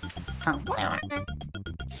 Huh.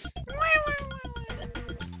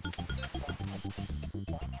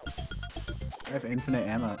 I have infinite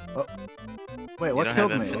ammo. Oh. Wait, You what don't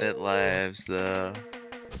killed have me? infinite lives, though.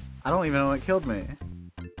 I don't even know what killed me.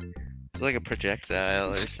 It's like a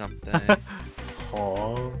projectile or something.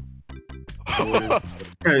 Oh.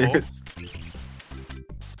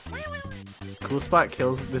 Cool spot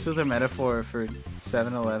kills. This is a metaphor for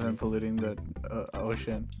 7-Eleven polluting the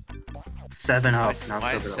ocean. 7-Up. not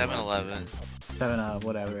Why 7-Eleven. 7-Eleven? 7-Up,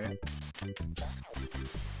 whatever.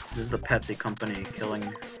 This is the Pepsi company killing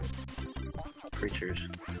creatures.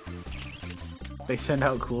 They send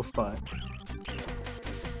out Cool Spot.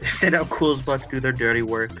 They send out Cool Spot to do their dirty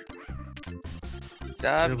work.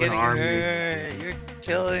 Stop an getting army. hurt! You're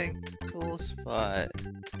killing Cool Spot.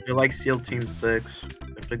 They're like SEAL Team 6. They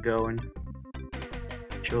have to go and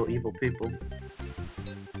kill evil people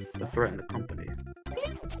that threaten the company.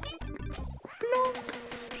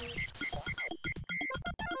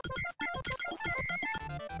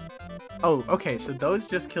 Oh, okay, so those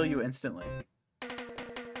just kill you instantly.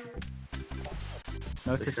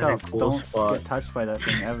 Note They to send in self, Cool don't Spot. get touched by that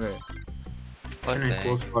thing ever. What Send in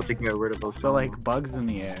Cool thing? Spot to get rid of those. So like bugs in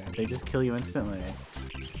the air, they just kill you instantly.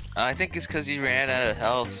 I think it's because you ran out of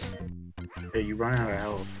health. Yeah, you run out of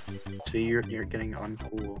health. See, you're getting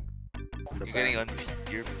uncool. in the You're getting back.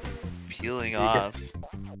 you're peeling You off,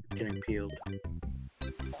 getting peeled.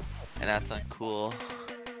 and that's uncool.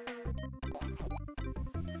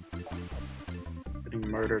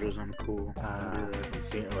 Getting murdered is uncool. Don't do that.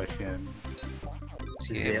 Zero-shin. This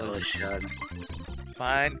game Zero was- shot.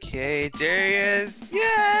 Find K, Darius!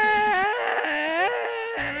 Yeah!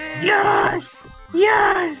 Yes!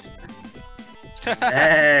 Yes!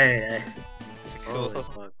 Hey! Cool. Holy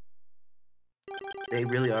fuck. They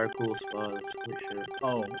really are cool spots. Holy shit.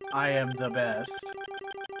 Oh, I am the best.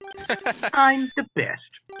 I'm the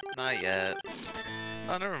best. Not yet.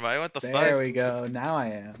 Oh, never mind. What the There fuck? we go. Now I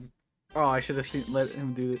am. Oh, I should have seen. Let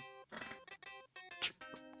him do it.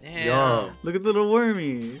 Damn. Yo. Look at little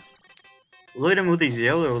wormy. Look at him with his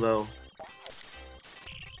yo-yo though.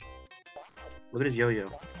 Look at his yo-yo.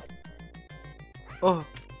 Oh,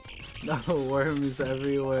 no worms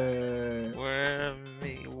everywhere.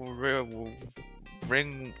 Wormy.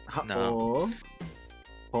 Ring. No. Oh.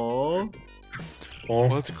 Oh. Oh.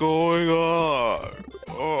 What's going on?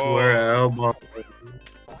 Oh. Where elbow.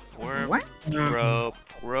 Worm. What?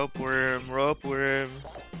 Rope worm.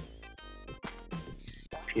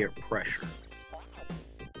 Peer pressure.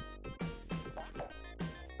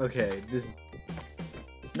 Okay, this.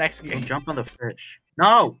 Next Don't game. jump on the fish.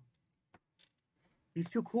 No! He's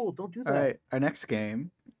too cool. Don't do that. Alright, our next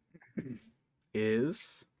game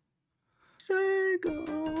is...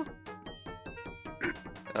 Sega.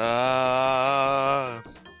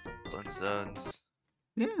 Flintstones.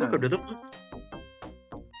 Yeah.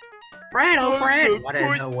 Fred, oh Oh, Fred! the What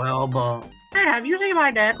is the Wilbur? Fred, have you seen my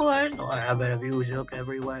necklace? Oh, I have it. Have you looked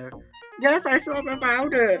everywhere? Yes, I saw and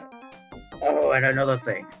found it. Oh, and another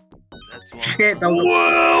thing. That's one. Shit, the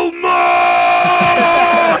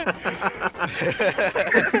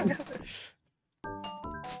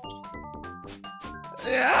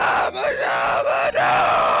Yeah, but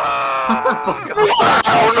no!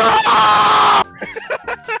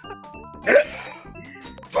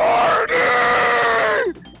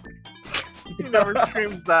 He never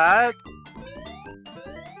screams that.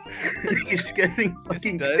 He's getting Yes, he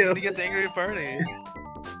fucking does. killed. He gets angry at Barney.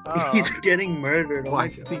 Oh. He's getting murdered. Oh Why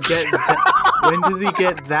my does he God. get? When does he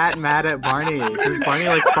get that mad at Barney? Does Barney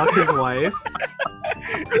like fuck his wife?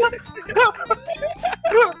 He's like, oh!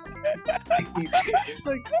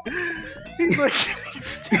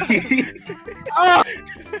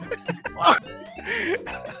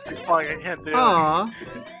 Fuck, I can't do it. Aw.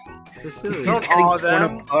 They're silly. Don't getting awe torn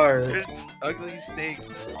them. apart. There's ugly snakes.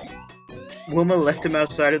 Wilma left him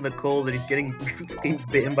outside in the cold and he's getting fucking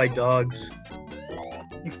bitten by dogs.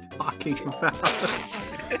 What are you talking about?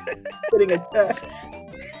 Getting attacked.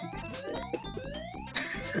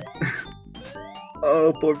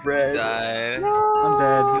 Oh, poor Fred. Die. I'm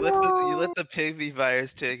dead. You let the pygmy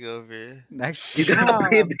virus take over. Next. You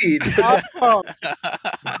got Yeah. babied. Oh,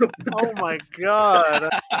 oh my god.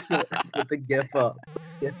 Put the gif up.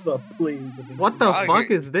 Gif up, please. What the Frogger,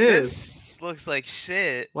 fuck is this? This looks like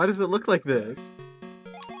shit. Why does it look like this?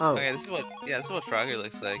 Oh, Okay, this is what Frogger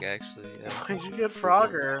looks like actually. Yeah. Why'd you get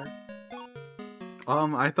Frogger?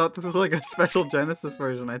 I thought this was like a special Genesis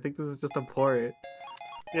version. I think this is just a port.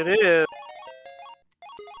 It is.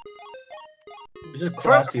 This is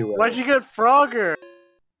Crossy Road. Why'd you get Frogger?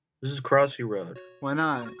 This is Crossy Road. Why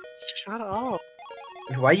not? Shut up.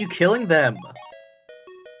 Why are you killing them?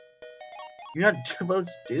 You're not supposed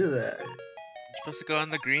to do that. You're supposed to go on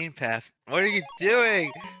the green path. What are you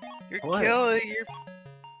doing? You're What?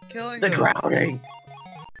 killing They're them. drowning.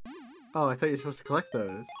 Oh, I thought you were supposed to collect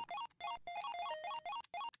those.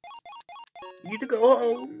 You need to go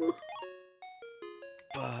home.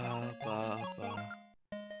 Ba, ba, ba.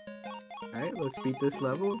 Alright, let's beat this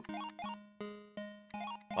level.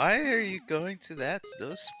 Why are you going to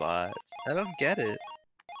those spots? I don't get it.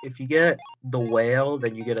 If you get the whale,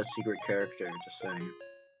 then you get a secret character, just saying.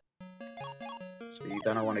 So you're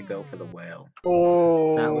gonna want to go for the whale.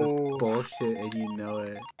 Oh. That was bullshit and you know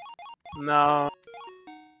it. No.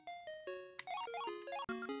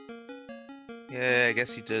 Yeah, I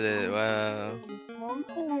guess you did it. Wow.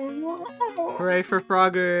 Hooray for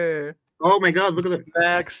Frogger! Oh my god, look at it.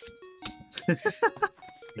 Next.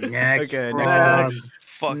 Next. Okay, frog. Next.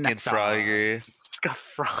 Fucking Next Frogger. Just got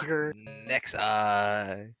Frogger. Next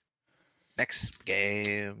next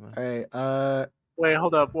game. Alright, Wait,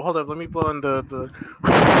 hold up. Let me blow in the.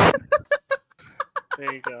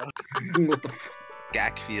 There you go. What the f-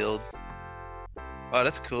 Gakfield. Oh,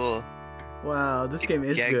 that's cool. wow, this game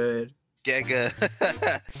is Gag- good. Gaga.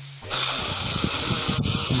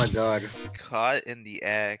 Oh my god. Caught in the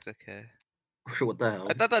act. Okay. What the hell?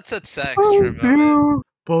 I thought that said sex for a moment.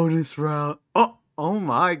 Bonus round. Oh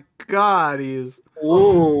my god, he's...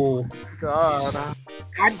 Oh. God.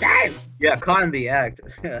 God damn. Yeah, caught in the act.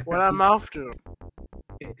 What that mouth do?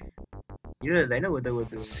 Yeah, they know what they would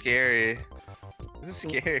do. It's scary. This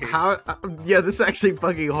is scary. How... yeah, this is actually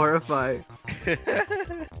fucking horrifying.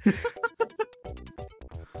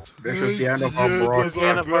 This is the end of our broadcast. The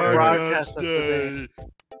end of our broadcast of the day.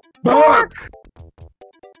 Bark!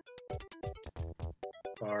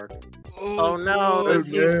 Bark. Oh no, the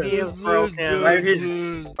TV is broken.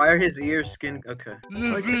 Why are his ears skin? Okay.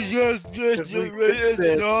 If we fix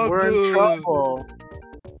it, we're in trouble.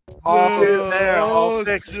 All there, all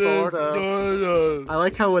fixed, sort of. I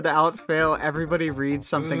like how without fail, everybody reads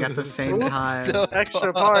something at the same time.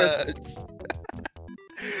 Extra parts.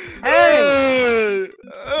 Hey!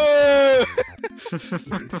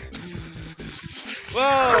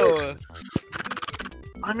 Whoa!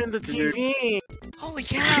 I'm in the TV. Holy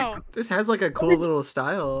cow! This has like a cool little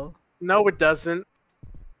style. No, it doesn't.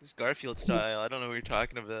 This Garfield style. I don't know what you're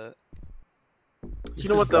talking about. You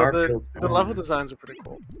know what? The level designs are pretty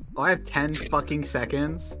cool. Oh, I have 10 fucking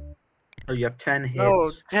seconds. Oh, you have 10 hits.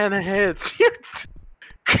 No, 10 hits.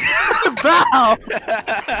 Bow!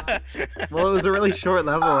 Well, it was a really short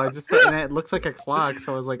level. I just and it looks like a clock,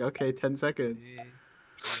 so I was like, okay, 10 seconds.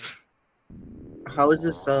 How is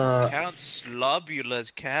this? Count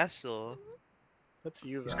Slobula's castle. That's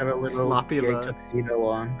you, He's though. got a little gay Slopula. tuxedo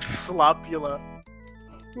on. Slopula.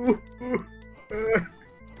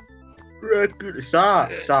 Stop!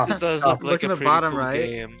 This Stop! does Stop! look like Look a in the pretty bottom cool right.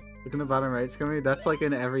 game. Look in the bottom right, Scummy. That's like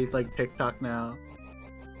in every like TikTok now.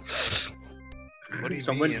 What do you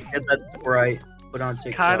Someone mean? get that Sprite. Put on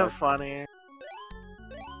TikTok. Kind of funny.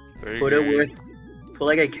 Very Put it great. with. Put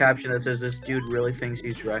like a caption that says, "This dude really thinks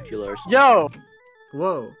he's Dracula" or something. Yo!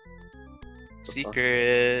 Whoa.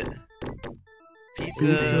 Secret.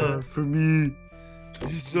 Pizza. for me.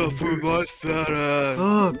 Pizza for my fat ass.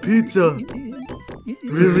 Oh, pizza.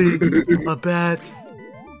 Really? A bat?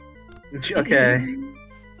 Okay.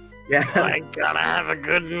 Yeah. I gotta have a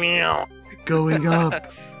good meal. Going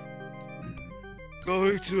up.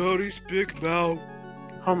 Going to Odie's Big Mouth.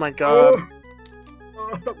 Oh my god.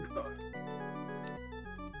 Oh, God.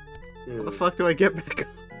 How the fuck do I get back up?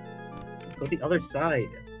 Go the other side.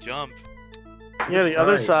 Jump. Yeah, the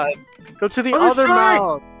other Side. side. Go to the Other other side!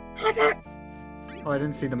 mouth. Oh, I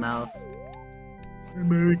didn't see the mouth.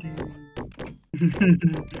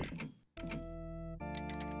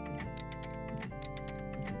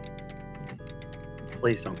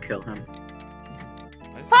 Please don't kill him.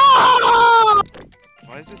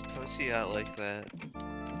 Why is this pussy out like that?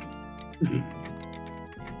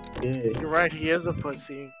 You're right, he is a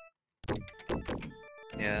pussy.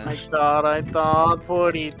 Yeah. I thought,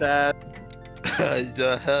 would eat that.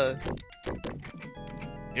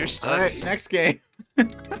 You're stuck. Alright, next game.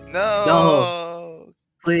 No.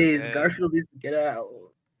 Please, Okay. Garfield needs to get out.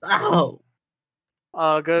 Ow!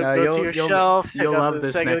 Go No, to your shelf, take You'll out love the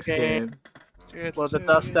this Sega next game, game. blow the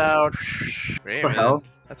dust out. Raymond, hell?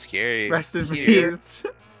 that's scary. Rest in Here. peace.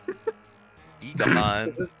 Egon.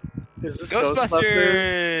 Is this Ghostbusters?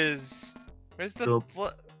 Ghostbusters. Where's the Nope.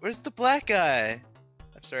 Where's the black guy?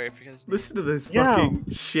 I'm sorry, I forgot his name. Listen to this Yeah. fucking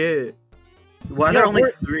shit. Why are Yeah, there only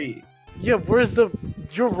we're- 3? Yeah, where's the...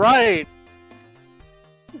 You're right!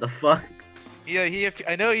 The fuck? Yeah,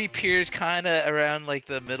 I know he appears kind of around like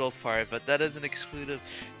the middle part, but that doesn't exclude him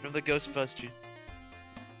from the Ghostbusters.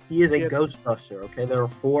 He is a Yeah. Ghostbuster, okay? There are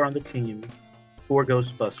 4 on the team. 4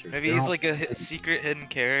 Ghostbusters. Maybe They he's don't- like a secret hidden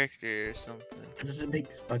character or something. It doesn't make...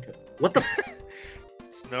 Okay. What the f-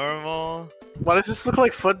 It's normal. Why does this look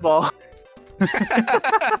like football?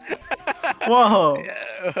 Whoa!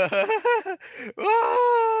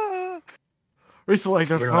 Whoa! Recently,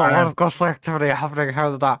 there's We're been a lot not- of ghostly activity happening here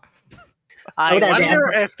today. I that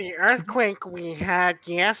wonder if the earthquake we had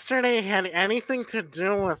yesterday had anything to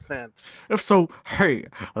do with it. If so, hey,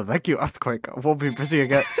 thank you, Earthquake. We'll be busy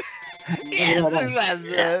again. Yes, that's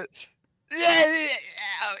it. Yeah,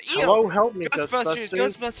 Hello, help me, Ghostbusters,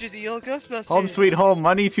 Ghostbusters. Ghostbusters, eel, Ghostbusters. Home sweet home,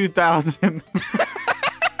 money 2000.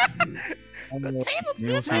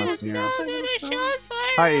 Neil sounds here.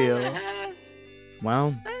 Hi, Eel.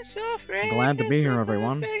 Well, I'm so afraid. glad to be here,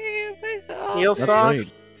 everyone. Heel That's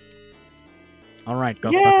socks. great. All right,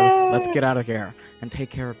 Ghostbusters, let's get out of here and take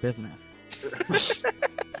care of business.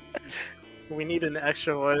 We need an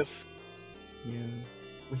extra voice. Yeah.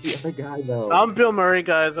 What's the other guy, though? I'm Bill Murray,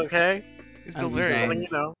 guys, okay? It's Bill I'm Murray. sorry. Letting you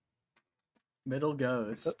know. Middle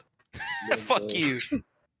ghost. Fuck you.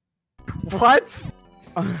 What?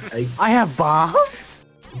 I have bombs?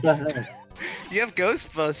 What the hell? You have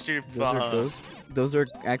Ghostbuster bombs. Those are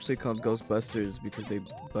actually called Ghostbusters because they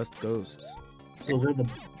bust ghosts. Those are the...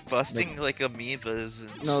 Busting like amoebas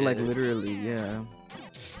and No, like shit. literally, yeah.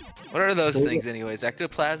 What are those Those things anyways?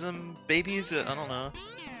 Ectoplasm babies? I don't know.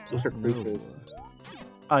 Those are No. creatures.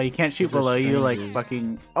 Oh, you can't shoot Those are below you like strangers.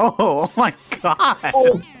 fucking. Oh my god!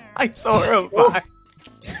 Oh! I'm so horrified.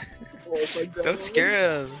 Oh my god. Don't scare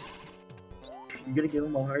him. You're gonna give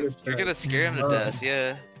him a heart attack. You're gonna scare him to death,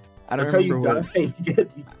 yeah. I don't That's how you remember what die. You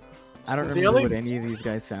get- I don't The remember only- what any of these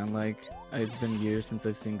guys sound like. It's been years since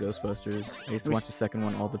I've seen Ghostbusters. I used to watch the second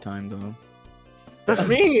one all the time, though. That's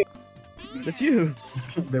me! That's you.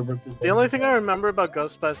 There were- The only thing I remember about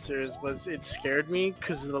Ghostbusters was it scared me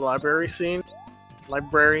because of the library scene.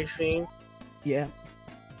 Yeah.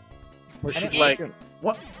 Where she's like,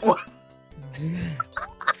 What? What?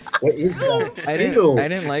 What is that? I Ew.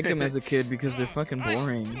 didn't like them as a kid because they're fucking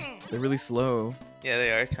boring. They're really slow. Yeah,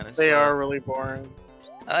 they are kind of. they are really boring.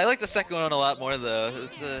 I like the second one a lot more though.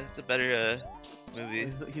 It's a better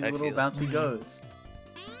movie. He's I a little feel. bouncy ghost.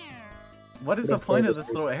 What is the point of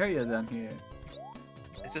this little area down here?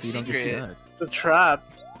 It's a So you don't get secret. stuck. It's a trap.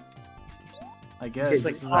 I guess It's this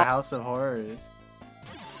like is a pop- house of horrors.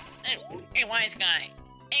 Hey, wise guy.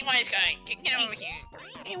 Hey, wise guy. Get over here.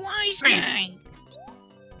 Hey, wise guy.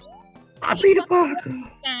 Ah, Peter Parker!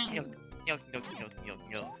 Yo, yo, yo, yo,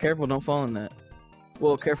 yo. Careful, don't fall in that.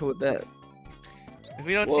 Well, careful with that. If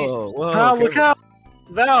we don't see Whoa, Val, look out!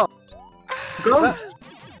 Val! Ghost!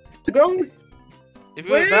 Ghost! if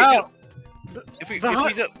we, Wait. Val! if we Val!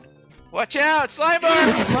 don't, watch out, Slimer!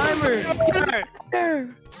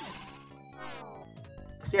 Slimer!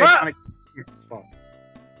 See, Ah! I kinda...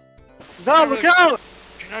 Val, look out!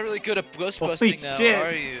 You're not really good at ghost Holy busting now, shit!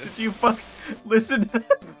 are you? Did you listen to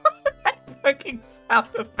fucking sound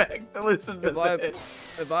effect to listen to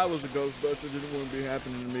If I was a Ghostbuster, it didn't want to be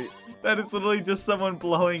happening to me. That is literally just someone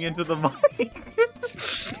blowing into the mic.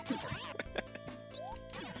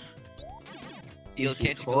 Eel,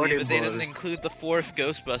 can't you believe it? They didn't include the 4th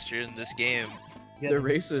Ghostbuster in this game. They're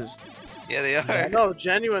racist. Yeah, they are. No,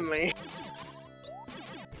 genuinely.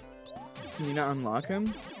 Can you not unlock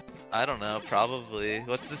him? I don't know, probably.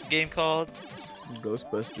 What's this game called?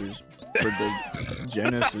 Ghostbusters for the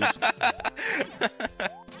Genesis.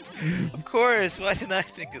 Of course, why didn't I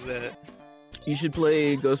think of that? You should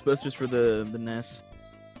play Ghostbusters for the NES.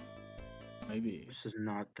 Maybe. This is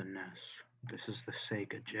not the NES. This is the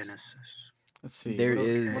Sega Genesis. Let's see. There what do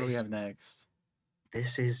we is- have next?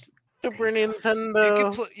 This is... Super You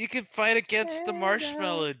Nintendo. you can fight against the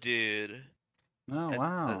marshmallow dude. Oh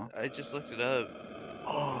wow. I just looked it up.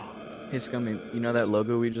 Oh. Hey Scummy, you know that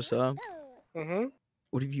logo we just saw? Mm-hmm.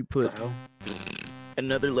 What if you put Hell?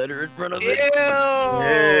 another letter in front of it?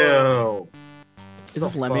 Ew! Is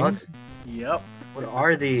this The Lemmings? Yep. What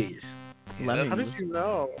are these? How Lemmings. did you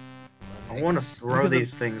know? I want to throw Because of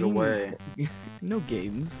these things theme. away. No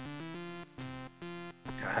games.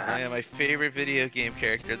 I am my favorite video game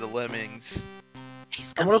character, the Lemmings. Hey,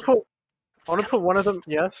 I'm gonna Scummy, put one of them.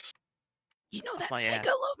 Yes. you know that My Sega ass.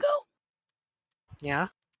 logo? Yeah.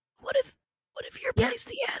 What if you replace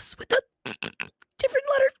the S with a different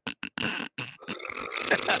letter?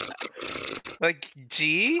 Like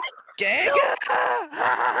G? Ganga!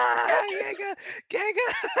 Ganga! Ganga!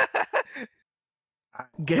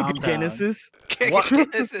 Calm down. Genesis? Ganga!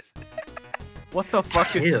 This is... What the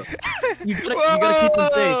fuck is? Ew. You gotta keep them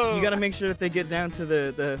safe. You gotta make sure that they get down to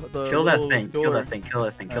the Kill that little thing. door. Kill that thing. Kill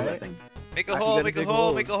that thing. Kill that Alright. thing. Make a You hole, gotta make a dig hole,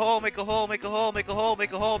 holes. make a hole, make a hole, make a hole, make a hole,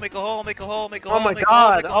 make a hole, make a hole, make a hole, make a hole, make a Oh hole, my make a hole,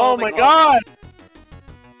 god! make a hole, Oh make my a hole. god!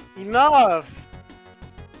 Enough!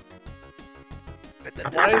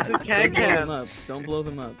 Why is it Don't blow them Can-Can? up. Don't blow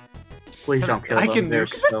them up. Please don't kill I them. can They're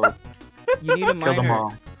nuke. so... You need a Kill them miner.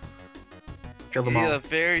 all. Kill them He's all. a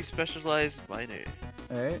very specialized miner.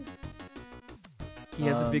 Alright. He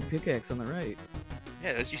has a big Um, pickaxe on the right.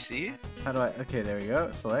 Yeah, as you see, How do I? Okay, there we go.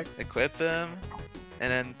 Select. equip him, and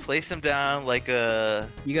then place him down like a.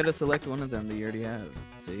 You gotta select one of them that you already have.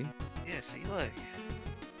 See? Yeah, see, look,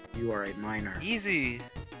 You are a miner. easy.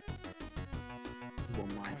 You will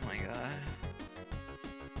Oh mine. my god.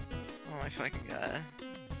 Oh my fucking god.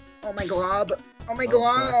 Oh my glob! Oh my Do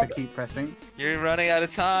I have to keep pressing? You're running out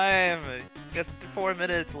of time. You got 4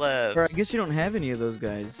 minutes left. Or I guess you don't have any of those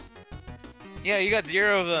guys. Yeah, you got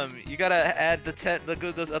 0 of them. You gotta add the 10.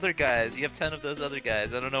 Those other guys. You have 10 of those other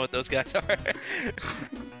guys. I don't know what those guys are.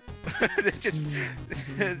 Just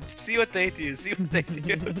see what they do. See what they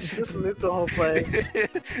do. Just nuke the whole place.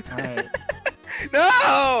 Alright.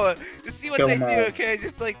 No! Just see what Kill they them do. all. Okay,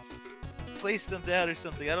 just like place them down or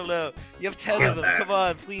something. I don't know. You have 10 Kill of them. them. Come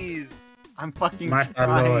on, please. I'm fucking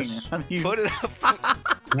Matalos. trying. I'm Put it up.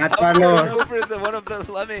 Matalos! over one of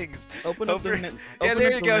the lemmings. Open up Over- the. Yeah,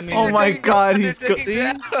 there you go. See, Oh they're my taking- god, they're he's go- taking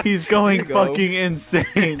down. He's going There you go. fucking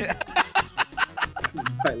insane.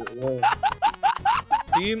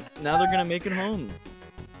 See? Now they're gonna make it home.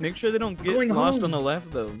 Make sure they don't get Going lost home. on the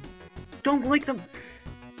left though. Don't lick them!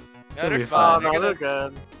 No, they're be Oh fine. no, They're they're gonna...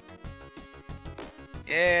 good.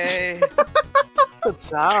 Yay! What's that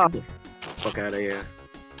sound? Fuck out of here.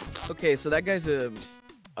 Okay, so that guy's a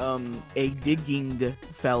digging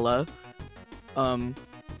fella.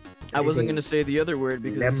 I wasn't gonna say the other word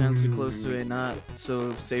because it sounds too close to a not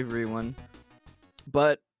so savory one.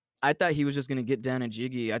 But I thought he was just gonna get down and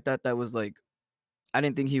jiggy. I thought that was like, I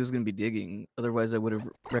didn't think he was gonna be digging. Otherwise, I would have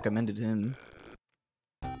recommended him.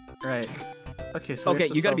 Right. Okay, so Okay,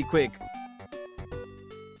 you gotta be quick.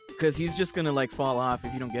 Cause he's just gonna like fall off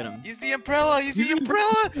if you don't get him. Use the umbrella! Use Use the the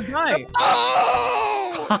umbrella! Guy,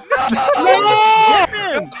 Oh! get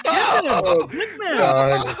him! Get him! Lick him!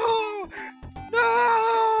 No!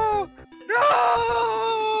 No!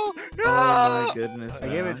 No! Oh my goodness! I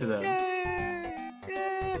gave it man. to them.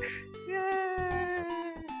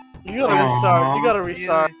 You gotta restart. You gotta Yeah.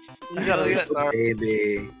 restart. You gotta Yeah. restart.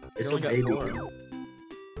 Baby. It's You a only got baby. 4. You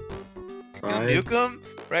gonna 5. nuke them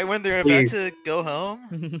right when they're Please. about to go home?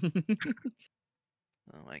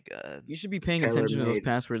 Oh my god. You should be paying Tailor attention to those made.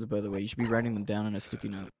 passwords, by the way. You should be writing them down on a sticky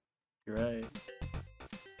note. You're right.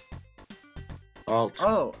 Alt.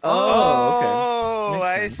 Oh, Oh, okay. Oh,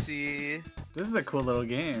 I Makes sense. see. this is a cool little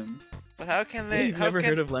game. But how can Hey, they? you've How never can,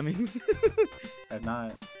 heard of Lemmings? I've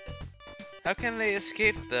not. how can they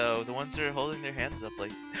escape though? The ones that are holding their hands up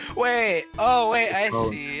like. Wait. Oh wait. I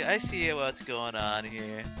Oh. see. I see what's going on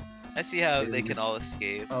here. I see how they can all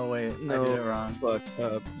escape. Oh wait, I No. did it wrong. Fucked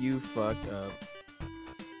up. You fucked up.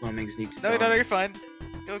 Lemmings need to No, die. you're fine.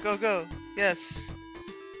 Go, go, go. Yes.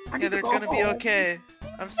 I need Yeah, to they're go gonna be home. okay.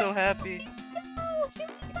 I'm so happy.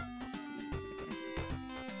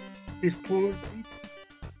 These poor.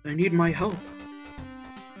 They need my help.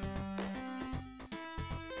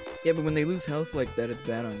 Yeah, but when they lose health like that, it's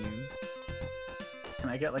bad on you. Can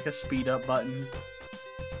I get like a speed up button?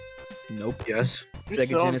 Nope. Yes. You're Sega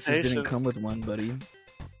so Genesis didn't impatient. come with one, buddy.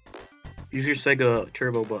 Use your Sega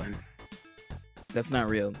Turbo button. That's not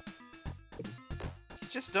real. You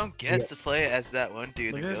just don't get Yeah. to play as that one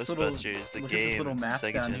dude Look in at this little- Ghostbusters, the Look at game. this little it's map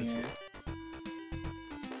Sega down Genesis. here.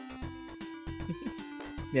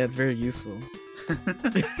 Yeah, it's very useful. You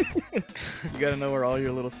gotta know where all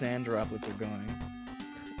your little sand droplets are going.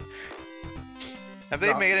 Have they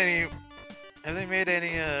Drop- made any? Have they made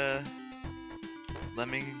any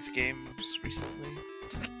Lemmings games recently?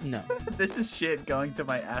 No. This is shit going to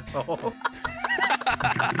my asshole.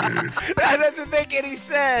 That doesn't make any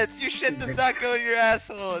sense. Your shit does not go in your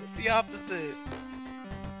asshole. It's the opposite.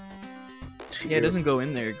 Yeah, it doesn't go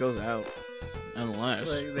in there, it goes out.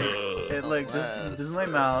 Unless. Like, this is my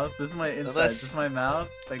mouth. This is my inside. This is my mouth.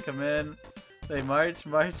 They come in. They march,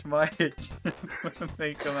 march, march.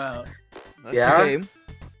 They come out. That's Yeah. Okay.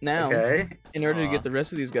 Now, Okay. in order to Aw. get the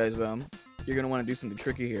rest of these guys, you're gonna want to do something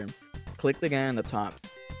tricky here. Click the guy on the top.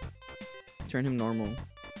 Turn him normal.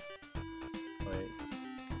 Wait.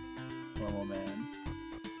 Normal man.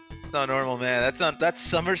 It's not normal, man. That's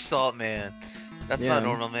somersault, man. That's Yeah. not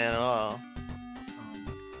normal, man at all.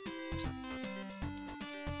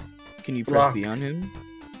 Can you press Block. B on him?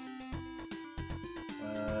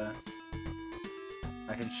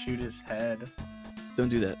 I can shoot his head. Don't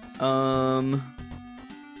do that.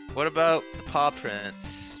 What about the paw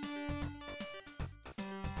prints?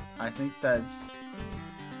 I think that's.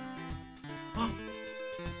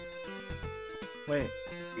 Wait.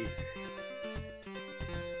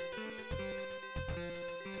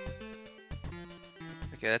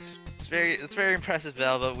 Okay, that's very impressive,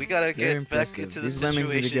 Val. But we gotta Very get back impressive. into the These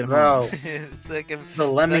lemmings need to situation. get home. Bro, It's like the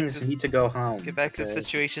lemmings to- need to go home. get back to the okay?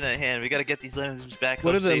 situation at hand. We gotta get these lemmings back.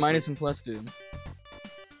 What home do the safely. minus and plus do? They need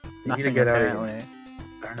to Nothing get out of apparently. here.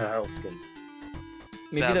 Learn to hellscape.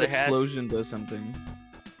 Maybe Val, that there has- explosion does something.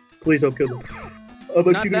 Please don't kill them. I'm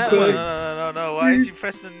Not that No, one. no. Why did you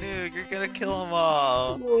press the nuke? You're gonna kill them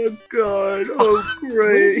all. Oh god, oh What did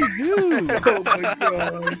great. you do? Oh my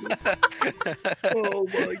god. Oh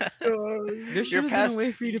my god. There should have been past- a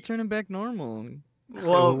way for you to turn him back normal.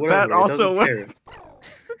 Well, Whatever, that it also doesn't works. care.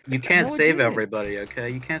 You can't No, it save didn't. everybody, okay?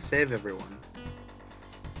 You can't save everyone.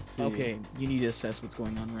 Okay, you need to assess what's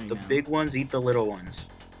going on right The now. big ones eat the little ones.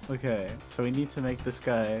 Okay, so we need to make this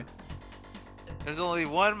guy. There's only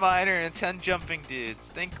one miner and 10 jumping dudes.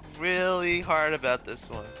 Think really hard about this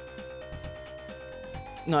one.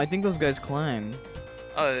 No, I think those guys climb.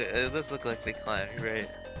 Oh, it does look like they climb. You're right.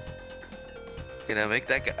 Okay, now make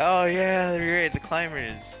that guy. Oh yeah, you're right. The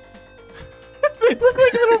climbers. They look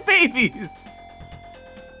like little babies.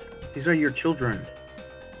 These are your children.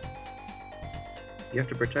 You have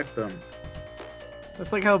to protect them.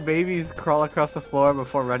 That's like how babies crawl across the floor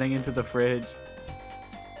before running into the fridge.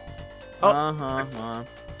 Oh. Uh-huh.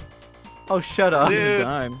 Oh, shut up. Dude.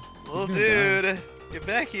 Dime. Little He's gonna dude, get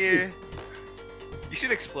back here. You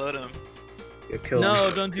should explode him. You kill No,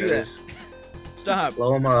 them. don't do that. Stop.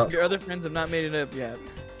 Blow them up. Your other friends have not made it up yet.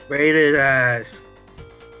 Raid his ass.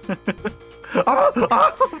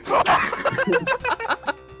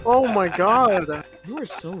 Oh my god. You are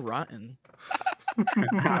so rotten.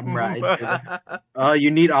 I'm right. Oh,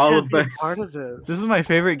 you need all of Can't be them. part of this. This is my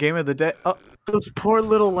favorite game of the day. Oh, Those poor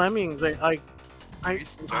little lemmings. I You I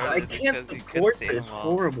started can't because you couldn't support save this them all.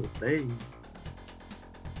 horrible thing.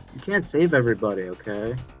 You can't save everybody,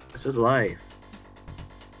 okay? This is life.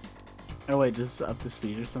 oh wait, this is up to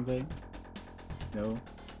speed or something? No.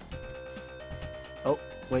 Oh,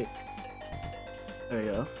 wait. There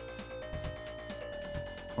you go.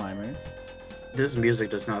 Climber, This music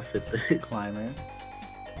does not fit this. climber,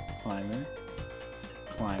 climber,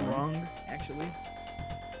 climber, Wrong, actually.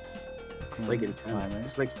 It's like intense. climber,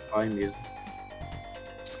 It's like spy music.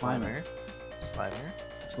 Slimer. Slimer.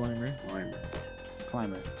 Slimer. Climber.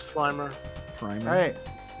 climber. Slimer. Primer. Alright,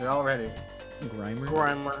 they're all ready. Grimer.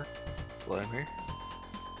 Grimer. Slimer.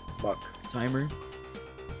 Buck. Timer.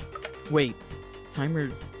 Wait. Timer.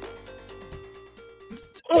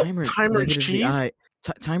 Timer, timer negative the cheese? I.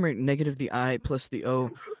 Timer negative the I plus the O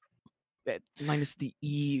minus the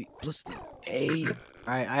E plus the A.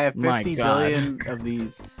 Alright, I have My 50 God. billion of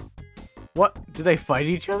these. What? Do they fight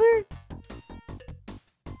each other?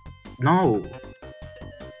 No.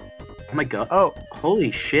 Oh my god. Oh,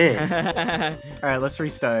 Holy shit. alright, let's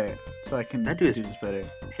restart so I can That do dude is- this better.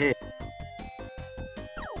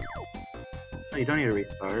 No, you don't need to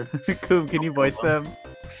restart. Coop, can you voice them?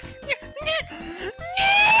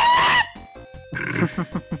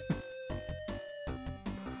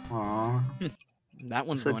 Aww. That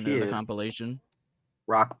one's So going into the cute. compilation.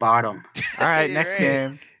 Rock bottom. Alright, You're next right.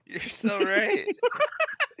 game. You're so right.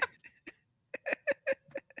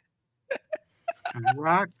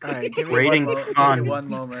 Rock. Alright, give me Rating one give fun. me one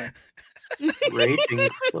moment. Rating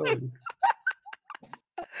fun.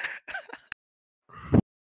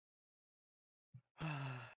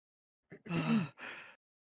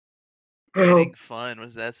 Rating fun,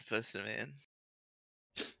 was that supposed to mean?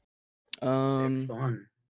 Fun.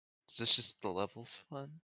 Is this just the levels fun?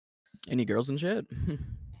 Any girls in chat?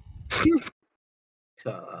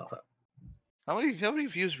 How many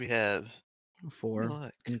views we have? 4,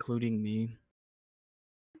 Look. including me.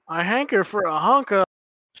 I hanker for a honka.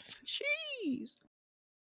 Jeez.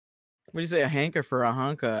 What do you say? A hanker for a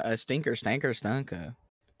honka, a stinker, stanker, stunka.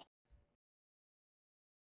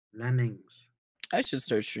 Lemmings. I should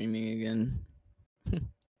start streaming again.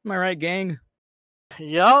 Am I right, gang?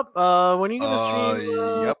 Yup. When are you gonna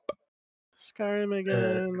stream? Yep. Skyrim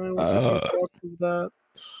again. I want to watch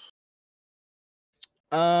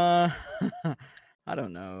that. I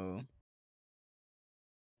don't know.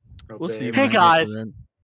 Oh, We'll see. babe. when Hey, I get to guys. that.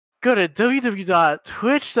 Go to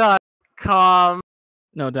www.twitch.com.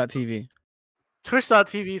 No, .tv.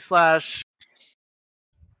 Twitch.tv/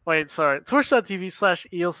 Wait, sorry.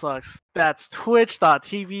 Twitch.tv/eelsucks. That's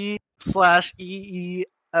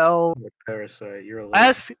twitch.tv/EELSUCK. Parasite. You're a little.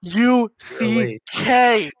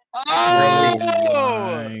 Oh!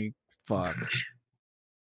 My fuck.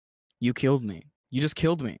 You killed me. You just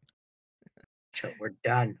killed me. We're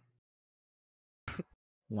done.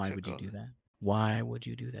 Why So would you close. do that? Why would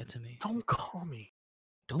you do that to me? Don't call me.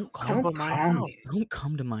 Don't call Come me. to my call house. me. Don't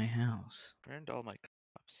come to my house. Burned all my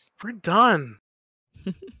crops. We're done.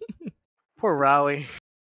 Poor Rally.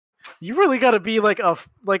 You really got to be like a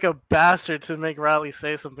bastard to make Rally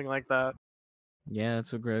say something like that. Yeah,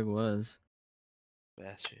 that's what Greg was.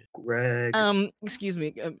 Bastard. Greg. Excuse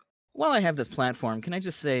me. While I have this platform, can I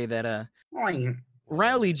just say that Oink.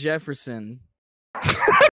 Riley Jefferson,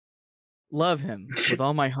 love him with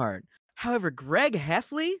all my heart. However, Greg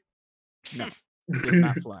Heffley, no, does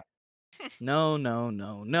not fly. No, no,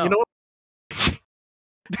 no, no. You know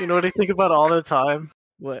You know what I think about all the time?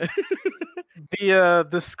 What?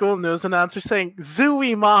 The school news announcer saying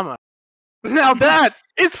 "Zooey Mama." Now that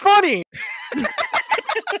is funny.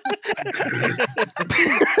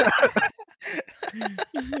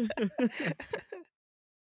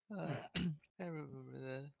 I remember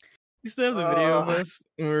that. You still have the video of Uh, us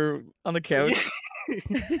when we're on the couch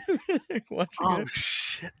watching Oh it.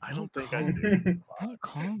 shit! I don't think call I me. did. Don't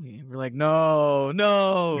call me. We're like, no,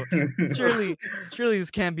 no. Surely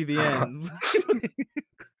this can't be the end.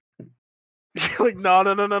 Like no.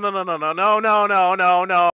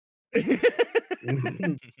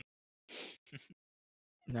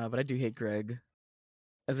 No, but I do hate Greg.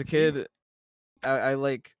 As a kid, I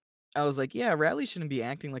was like, yeah, Riley shouldn't be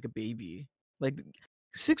acting like a baby. Like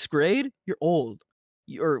 6th grade, you're old.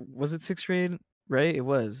 Or was it 6th grade? Right, it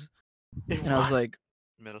was. And I was like,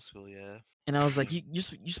 Middle school, yeah. you're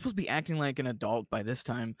supposed to be acting like an adult by this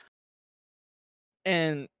time.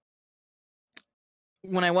 And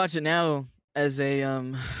when I watch it now as a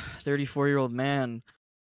 34-year-old man,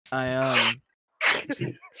 I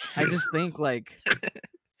just think like,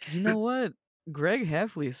 you know what? Greg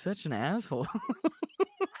Heffley is such an asshole.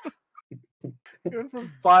 He went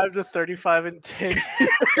from 5 to 35 in 10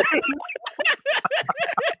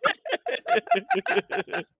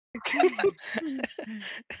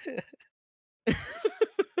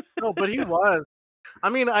 No, but he was. I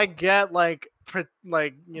mean, I get like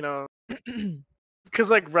you know, because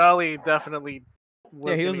like Rowley definitely.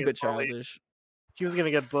 Yeah, he was a gonna bit get bullied. childish. He was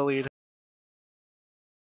gonna get bullied.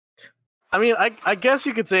 I mean, I guess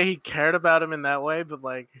you could say he cared about him in that way, but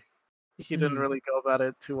like, he didn't Mhm. really go about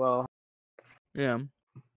it too well. Yeah.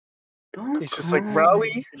 He's just like,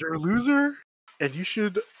 Rowley, you're a loser, and you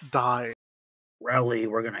should die. Rowley,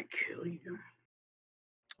 we're gonna kill you.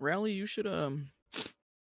 Rowley, you should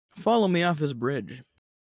follow me off this bridge.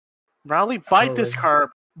 Rowley, bite this Rowley. carb.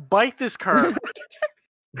 Bite this carb.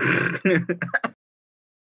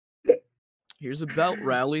 Here's a belt,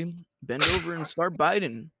 Rally. Bend over and start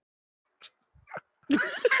biting.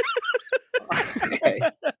 Okay.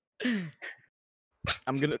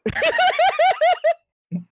 I'm gonna.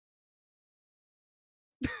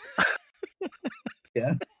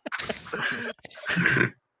 Yeah.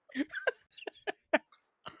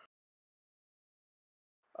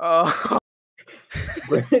 Oh,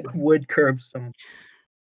 Greg would curb some.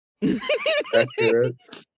 Accurate.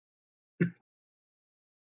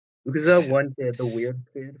 Because that one kid, the weird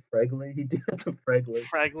kid, Fragley, he did the Fragley.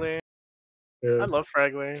 Fragley. Yeah. I love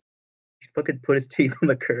Fragley. He fucking put his teeth on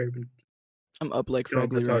the curb and I'm up like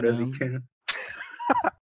jump as Fragley hard right as he now. can.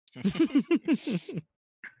 What'd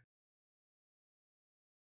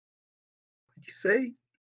you say?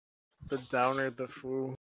 The downer, the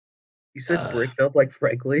fool. You said bricked up like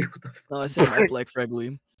Fragley? What the fuck? No, I said I'm up like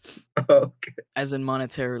Fragley, Okay. as in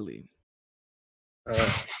monetarily.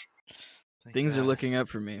 Thank Things are God. looking up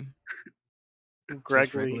for me. Says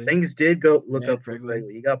Gregory. Fragley. Things did go look Yeah, up for Fragley.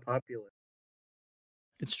 Fragley. He got popular.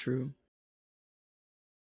 It's true.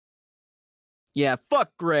 Yeah,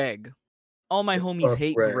 fuck Greg. All my Yeah, homies fuck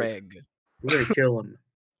hate Greg. Greg. We're gonna kill him.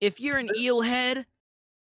 If you're an eel head,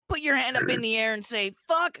 put your hand up in the air and say,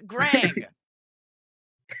 fuck Greg.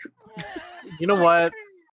 You know what?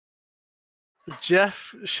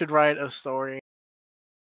 Jeff should write a story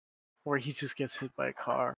where he just gets hit by a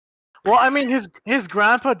car. Well, I mean, his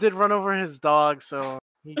grandpa did run over his dog, so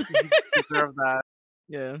he deserved that.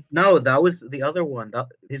 Yeah. No, that was the other one.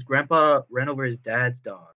 His grandpa ran over his dad's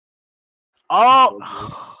dog.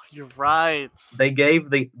 Oh, you're right. They gave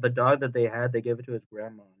the dog that they had. They gave it to his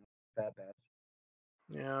grandma. Fat bastard.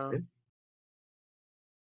 Yeah.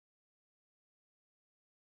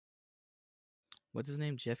 What's his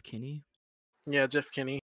name? Jeff Kinney? Yeah, Jeff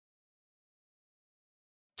Kinney.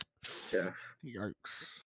 Jeff,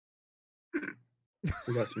 Yikes.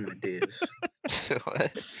 we got some ideas.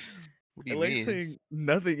 What? What do I you like mean? saying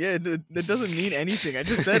nothing. Yeah, that doesn't mean anything. I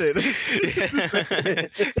just said it.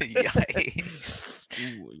 Yikes.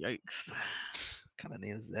 Ooh, yikes. What kind of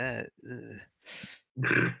name is that?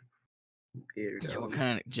 Ugh. Yeah, what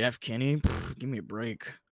kind of Jeff Kinney? Pff, give me a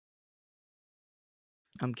break.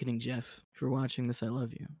 I'm kidding, Jeff. If you're watching this, I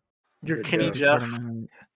love you. You're Good Kinney job. Jeff. Part of my heart.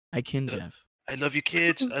 I kin Jeff. I love you,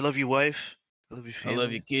 kids. I love you, wife. I love you, I family.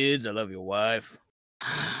 love you, kids. I love your wife.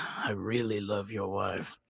 I really love your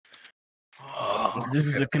wife. Oh, This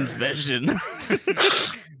is a confession.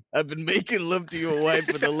 I've been making love to your wife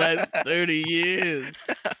for the last 30 years.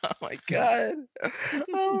 oh my god.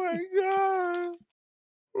 Oh my god.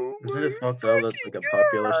 Isn't it fucked up? That's like a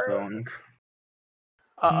popular song.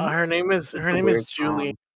 Her name is Weird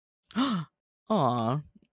Julie. song. Aw,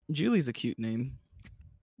 Julie's a cute name.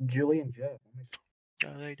 Julie and Jeff.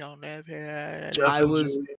 No, they don't have hair. Jeff I and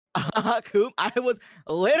was- Julie. Coop, I was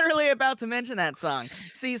literally about to mention that song.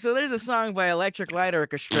 See, so there's a song by Electric Light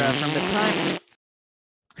Orchestra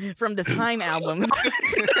from the Time album.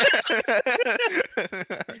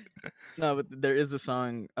 No, but there is a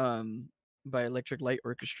song by Electric Light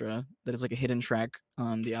Orchestra that is like a hidden track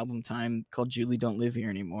on the album Time called Julie Don't Live Here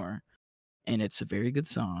Anymore. And it's a very good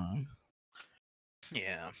song.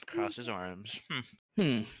 Yeah, cross his arms.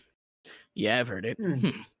 Yeah, I've heard it. Hmm.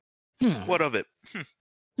 What of it?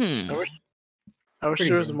 I wish Pretty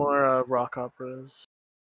there was good. more rock operas.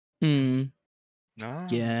 No.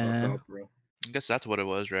 Yeah. Fuck opera. I guess that's what it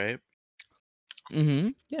was, right? Yeah,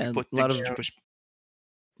 Put a lot of things- push-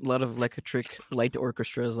 electric light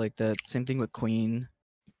orchestras like that. Same thing with Queen.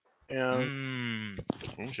 Yeah.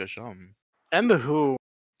 Who's just something? And the Who.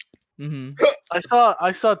 Mm-hmm.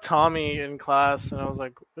 I saw Tommy in class and I was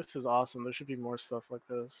like, this is awesome. There should be more stuff like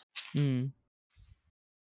this. I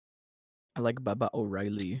like Baba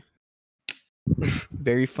O'Reilly.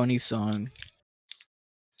 Very funny song.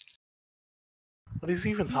 What does he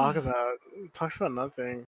even talk about? He talks about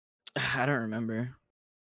nothing. I don't remember.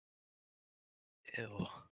 Ew.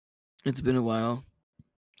 It's been a while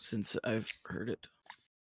since I've heard it.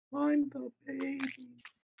 I'm the baby.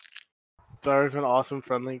 Dark an awesome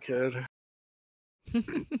friendly kid.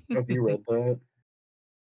 Have you read that?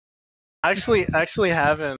 Actually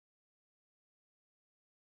haven't.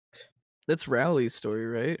 That's Rowley's story,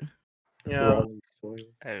 right? Yeah. Riley's story.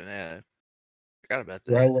 I forgot about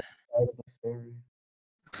that. Riley's side of the story.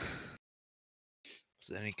 Was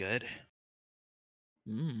it any good?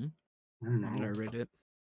 I don't I know. read it.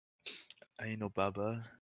 I ain't no Bubba.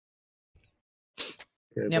 Yeah,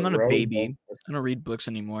 Yeah, I'm but not a Riley baby. does- I don't read books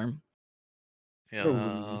anymore. Yeah.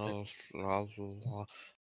 Oh,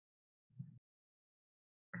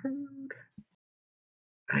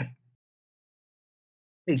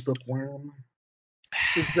 Hey, bookworm.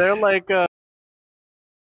 Is there like a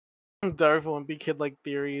Everyone be kid like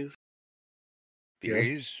theories.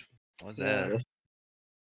 Theories? What's that? Yes.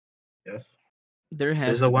 Yes. There has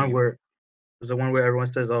There's to the one be. where everyone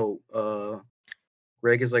says, "Oh,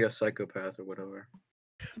 Greg is like a psychopath or whatever."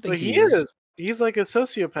 I But think he is. He's like a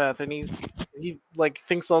sociopath, and he like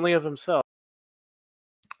thinks only of himself.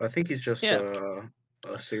 I think he's just Yeah.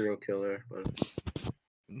 a serial killer. But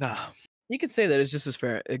Nah. You could say that it's just as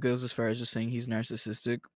far. It goes as far as just saying he's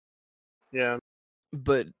narcissistic, Yeah.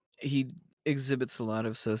 but he exhibits a lot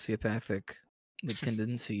of sociopathic like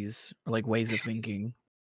tendencies or like ways of thinking.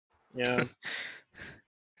 Yeah.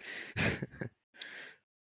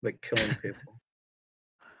 like killing people.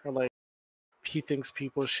 Or like he thinks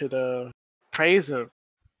people should praise him.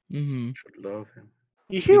 Mm-hmm. Should love him.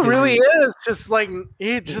 He Because really he- is just like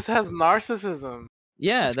he just has narcissism.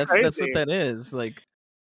 Yeah, It's that's what crazy. that is. Like,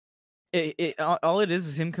 all it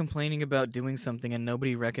is him complaining about doing something and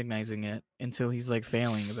nobody recognizing it until he's like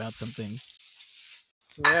failing about something.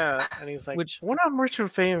 Yeah, and he's like, Which- when I'm rich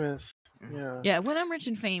and famous. Yeah. Yeah, when I'm rich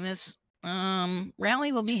and famous,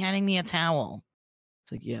 Rally will be handing me a towel.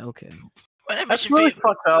 It's like, yeah, okay. When I'm rich That's and really famous.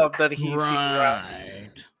 fucked up that he sees Right.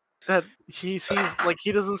 that he sees like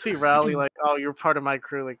he doesn't see Rally like, oh, you're part of my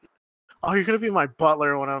crew. Like, oh, you're gonna be my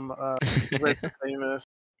butler when I'm rich and famous.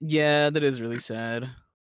 Yeah, that is really sad.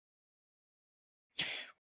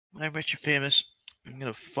 When I'm rich and famous, I'm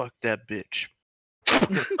gonna fuck that bitch.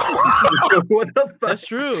 what the fuck? That's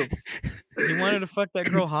true. He wanted to fuck that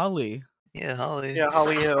girl Holly. Yeah, Holly. Yeah,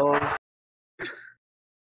 Holly Hills.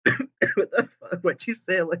 what the fuck? Why'd you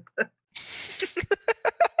say it like that?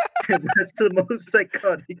 That's the most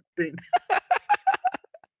psychotic thing.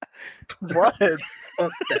 What?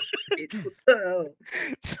 Fuck that. bitch. What the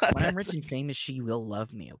hell? When I'm rich and famous, she will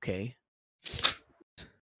love me, okay?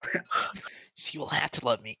 She will have to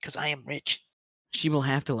love me because I am rich. She will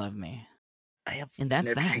have to love me. I am. And that's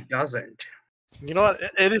if that. she doesn't. You know what?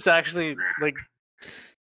 It is actually like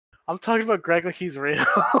I'm talking about Greg like he's real.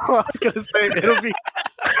 I was gonna say it'll be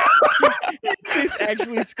It's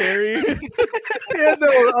actually scary. yeah, no,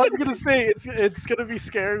 I was gonna say it's gonna be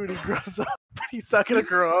scary when he grows up, but he's not gonna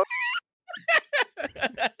grow up.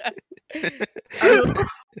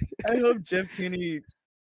 I hope Jeff Kinney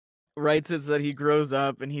writes it so that he grows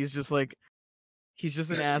up and he's just like he's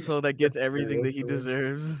just an asshole that gets everything that he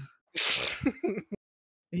deserves.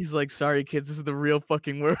 He's like, sorry kids, this is the real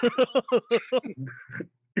fucking world.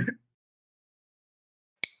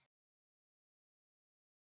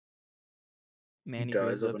 Manny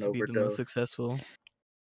dies grows of up an to be the overdose. most successful.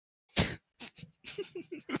 That's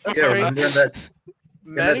Yeah, crazy. remember that?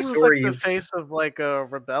 Manny was story like the you- face of like a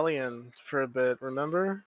rebellion for a bit,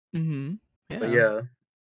 remember? Mm-hmm. But yeah.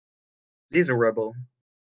 He's a rebel.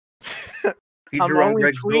 He's I'm around only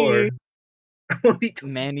Greg's door. Tweety.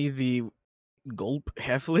 Manny the Gulp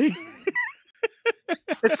Heffley.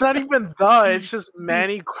 It's not even the, it's just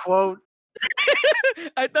Manny quote.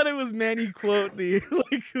 I thought it was Manny quote the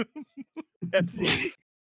like Heffley.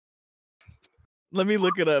 Let me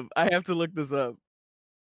look it up. I have to look this up.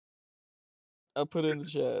 I'll put it in the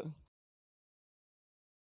chat.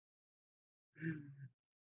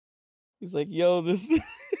 He's like, yo, this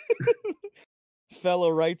fellow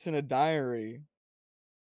writes in a diary.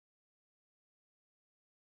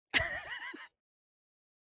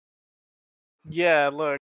 Yeah,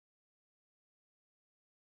 look.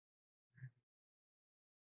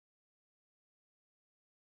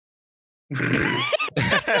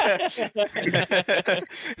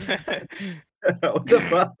 what the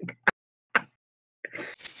fuck?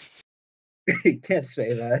 You can't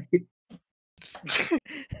say that.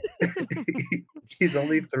 He's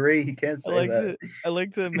only 3. He can't say that. I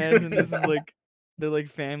like to imagine this is like they're like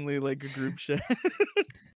family, like a group chat.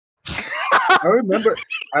 I remember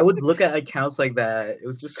I would look at accounts like that. It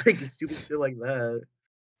was just like stupid shit like that.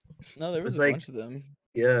 No, there was It's a like- bunch of them.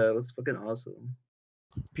 Yeah, it was fucking awesome.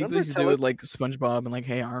 People Remember used to do it like SpongeBob and like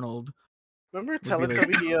Hey Arnold. Remember be like-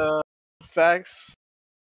 Teletubby facts?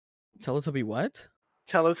 Teletubby what?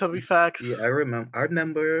 Teletubby facts? Yeah, I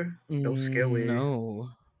remember. Don't scare me. No.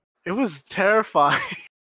 It was terrifying.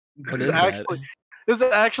 What It's is that? actually it was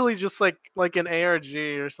actually just like an ARG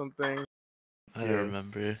or something. I don't Yeah.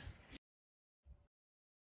 remember.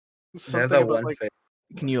 They Something have that about one like face.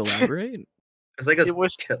 Can you elaborate? It's like a It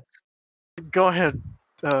was- kill. go ahead.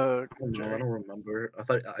 I don't know. Jerry. I don't remember.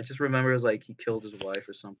 I just remember it was like he killed his wife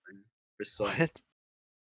or something. Or son. What?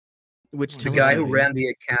 Which The guy who Teletubby? ran the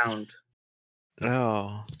account.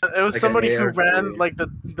 Oh. It was Like an somebody who ARG. ran like the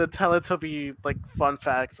Teletubby like fun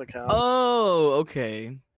facts account. Oh,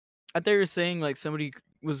 okay. I thought you were saying like somebody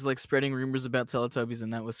was like spreading rumors about Teletubbies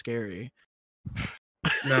and that was scary.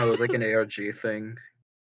 No, it was like an ARG thing.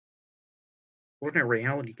 Fortnite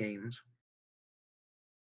reality games.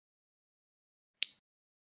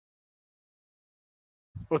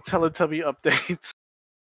 Or Teletubby updates.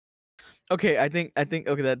 Okay, I think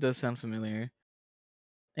okay, that does sound familiar.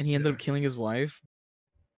 And he ended up killing his wife.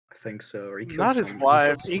 I think so. Or he killed Not his some-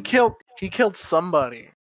 wife. He killed He killed somebody.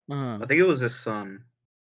 I think it was his son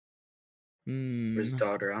or his Mm.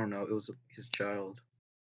 daughter. I don't know. It was his child.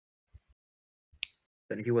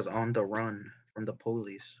 Then he was on the run from the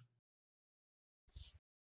police.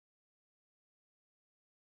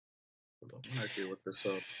 Hold on, I'm gonna actually look this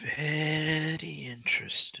up. Very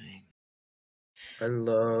interesting. I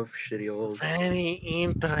love shitty old Very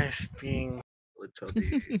interesting.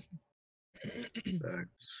 Teletubby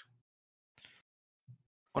facts.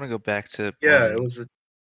 I want to go back to Yeah, playing. it was a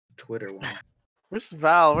Twitter one. Where's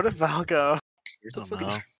Val? Where did Val go? Here's Don't the fucking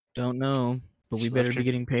know. Don't know, but we Just better left be her-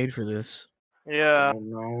 getting paid for this. Yeah, Don't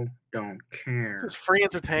know, don't care. this is free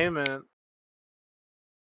entertainment.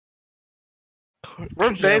 Cor- We're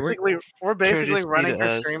courtesy- basically courtesy running to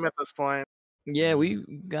her us. stream at this point. Yeah, we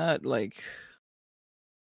got like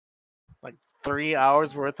 3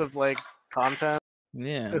 hours worth of like content,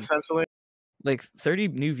 yeah, essentially. like 30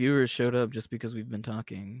 new viewers showed up just because we've been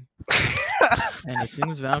talking. And as soon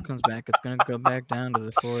as Val comes back, it's gonna go back down to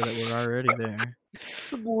the 4 that were already there.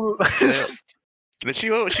 Yeah. But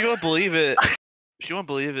she won't believe it. She won't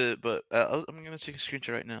believe it. But I'm gonna take a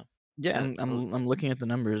screenshot right now. Yeah, Yeah, I'm looking at the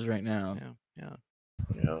numbers right now. Yeah.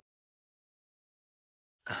 Yeah.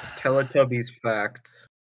 Teletubbies facts.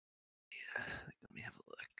 Let me have a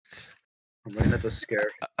look. I'm looking at the scare.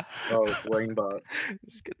 Oh, Rainbot.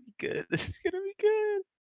 This is gonna be good. This is gonna be good.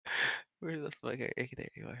 Where the fuck are you? There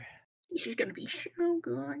you are. This is gonna be so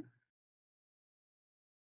good.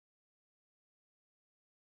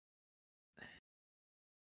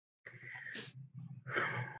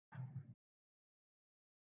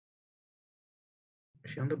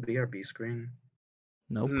 Is she on the BRB screen?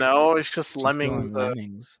 Nope. No, it's just She's still lemming. on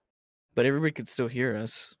Lemmings. But everybody could still hear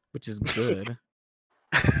us, which is good.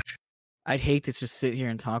 I'd hate to just sit here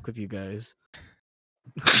and talk with you guys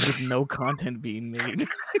with no content being made.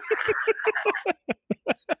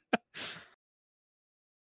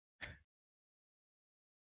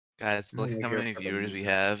 Guys, look only how here many for the viewers we music.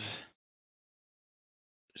 have.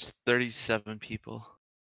 There's 37 people.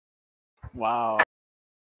 Wow.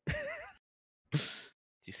 Do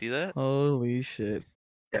you see that? Holy shit.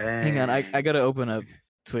 Dang. Hang on, I gotta open up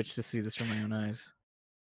Twitch to see this from my own eyes.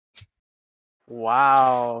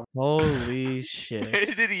 Wow. Holy Where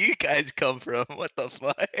shit. did you guys come from? What the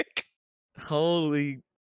fuck? Holy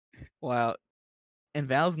wow. And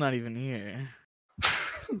Val's not even here.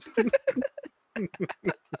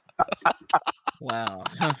 Wow.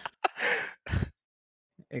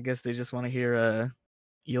 I guess they just want to hear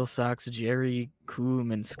Eel Socks, Jerry,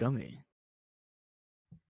 Coom, and Scummy.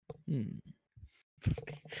 Very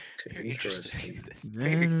interesting.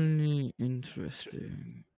 Very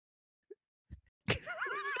interesting.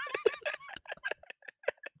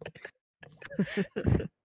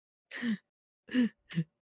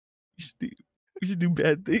 We should do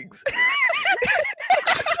bad things.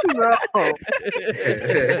 No.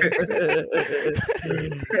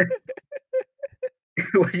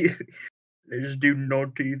 What do you? They just do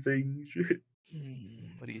naughty things.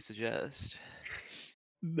 What do you suggest?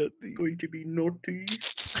 Nothing. Going to be naughty.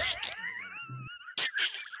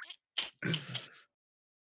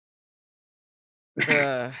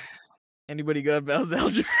 Anybody got Val's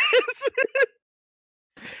Algebras?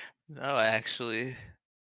 No, actually.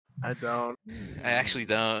 I don't. I actually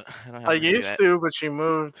don't. I don't have I her new used to, but she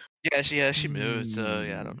moved. Yeah, she moved, so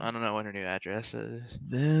yeah, I don't know what her new address is.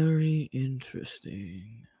 Very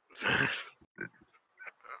interesting.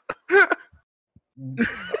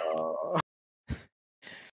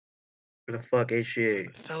 Where the fuck is she?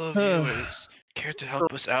 Fellow viewers, care to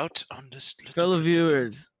help us out on this little Fellow bit of-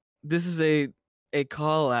 viewers, this is a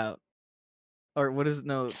call out, or what is it?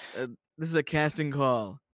 No, this is a casting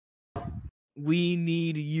call. We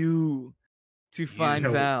need you to find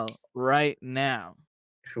know- Val right now.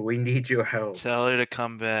 We need your help. Tell her to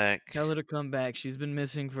come back. Tell her to come back. She's been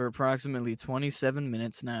missing for approximately 27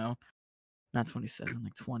 minutes now. Not 27,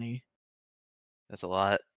 like 20. That's a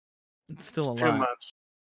lot. It's still a Too lot. much.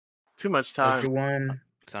 Too much time. Everyone,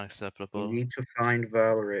 It's we unacceptable. need to find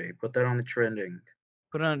Valerie. Put that on the trending.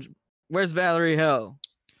 Put on. Where's Valerie Hell?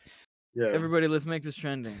 Yeah. Everybody, let's make this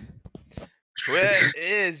trending. Where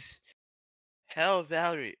is Hell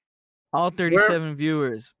Valerie? All 37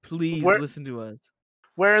 viewers, please where- listen to us.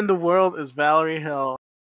 Where in the world is Valerie Hill?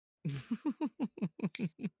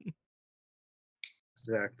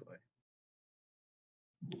 Exactly.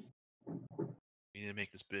 We need to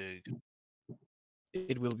make this big.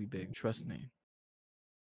 It will be big. Trust me.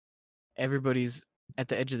 Everybody's at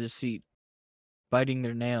the edge of their seat, biting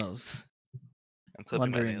their nails, I'm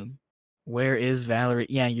clipping my nails. wondering where is Valerie.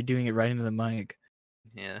 Yeah, you're doing it right into the mic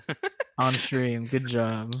Yeah. on stream. Good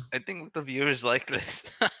job. I think the viewers like this.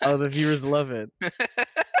 Oh, the viewers love it.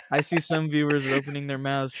 I see some viewers are opening their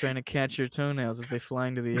mouths trying to catch your toenails as they fly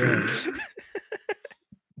into the air.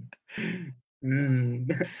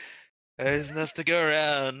 There's enough to go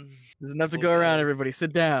around. There's enough to go around, everybody.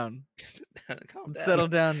 Sit down. Calm Let's down. settle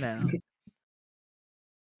down now.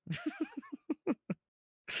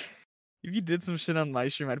 If you did some shit on my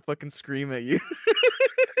stream, I'd fucking scream at you.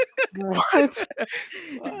 What?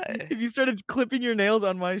 Why? If you started clipping your nails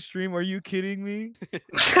on my stream, are you kidding me?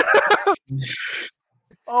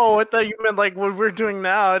 Oh, I thought you meant like what we're doing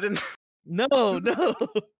now. I didn't. No, no.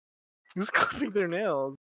 Who's clipping their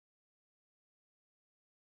nails?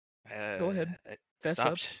 Go ahead. Fess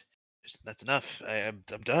up. Stopped. That's enough. I'm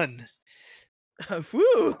done.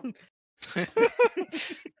 Woo!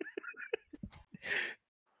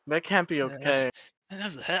 That can't be okay. That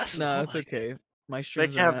was a hassle. No, Oh it's my okay. My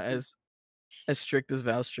streams are can't- not as strict as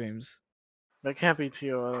Val streams. That can't be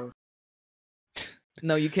TOS.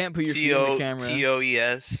 No, you can't put your feet in the camera.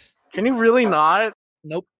 TOES. Can you really not?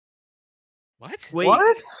 Nope. What? Wait,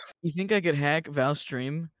 What? you think I could hack Val's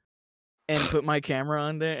stream and put my camera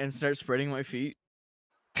on there and start spreading my feet?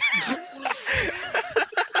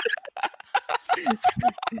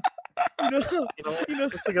 You know, You know,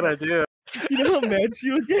 that's a good idea. you know how mad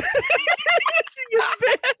she would get? She gets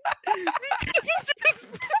mad because he starts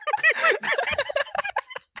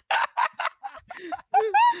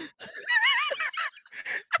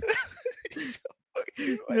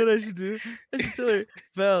You know what I should do? I should tell her,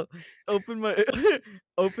 Val,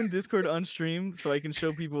 open Discord on stream so I can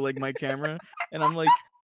show people like my camera, and I'm like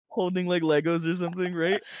holding like Legos or something,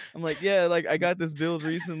 right? I'm like, yeah, like I got this build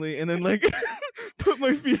recently, and then like put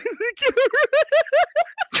my feet in the camera.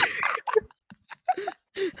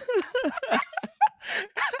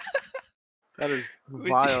 That is Would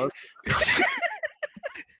vile.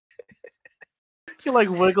 You like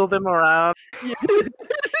wiggle them around. Yeah.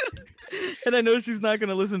 And I know she's not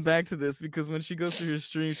gonna listen back to this because when she goes through her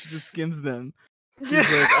stream, she just skims them. She's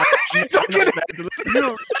like, She's not I'm not gonna, back to listen.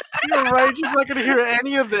 you're right. She's not gonna hear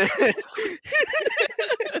any of this.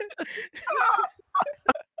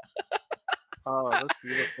 Oh, that's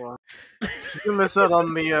beautiful. She's gonna miss out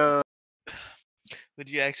on the Would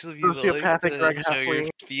you actually be willing Sociopathic Greg to show your Halfway.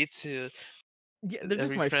 feet to? Yeah, they're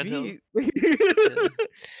just every my friend he'll- feet.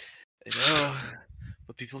 I know,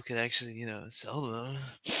 but people could actually, sell them.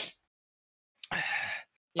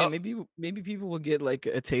 Yeah, Oh. maybe people will get like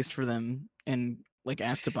a taste for them and like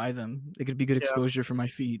ask to buy them. It could be good Yeah. exposure for my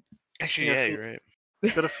feet. Actually, Yeah, yeah, feet- you're right.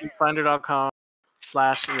 go to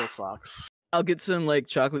feetfinder.com/eelsocks. I'll get some like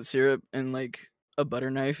chocolate syrup and like a butter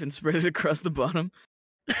knife and spread it across the bottom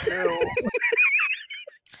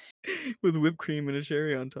with whipped cream and a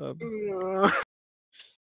cherry on top.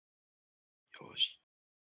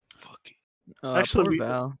 Fuck it. Actually, Poor we-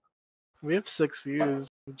 Val. We have 6 views,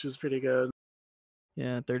 which is pretty good.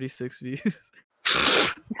 Yeah, 36 views.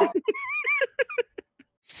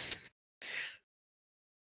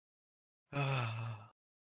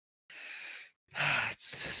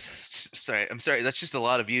 Sorry, I'm sorry. That's just a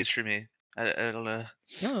lot of views for me. I don't know.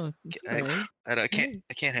 No, it's I, alright. I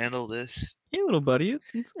can't handle this. Hey, little buddy,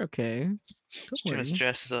 it's okay. It's Don't too much worry.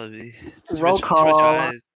 stress on me. It's Roll too much call.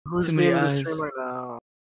 eyes. Who's Too many viewing the eyes. stream right now?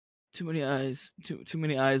 Too many eyes. Too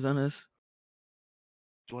many eyes on us.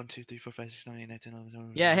 1, 2, 3, 4, 5, 6, 7, 8, 9, 10,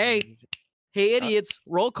 11, Yeah, hey. Hey, idiots!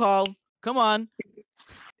 Roll call. Come on.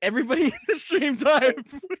 Everybody in the stream type.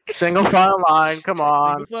 Single file line, come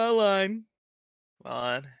on. Single file line. Come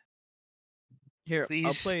on. Here, I'll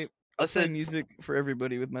Please, play listen. music for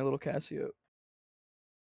everybody with my little Casio.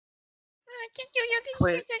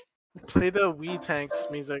 Play, play the Wii Tanks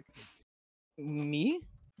music. Me?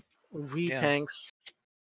 Wii Yeah. Tanks.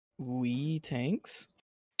 Wii tanks?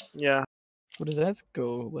 Yeah. What does that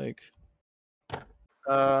go like?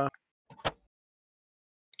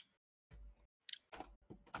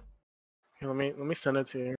 Here, let me send it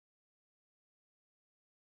to you.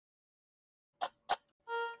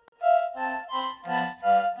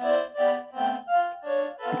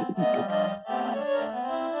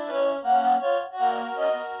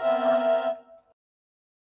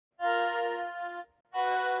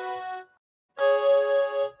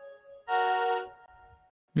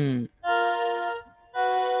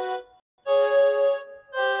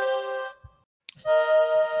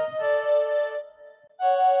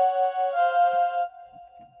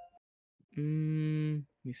 Hmm.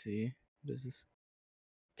 Let me see. What is this?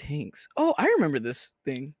 Tanks. Oh, I remember this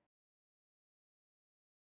thing.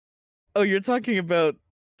 Oh, you're talking about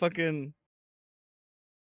fucking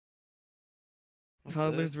What's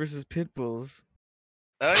toddlers it? versus pit bulls.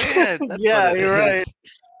 Oh yeah, that's Yeah, what it you're right. is.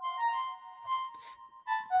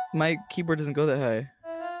 My keyboard doesn't go that high.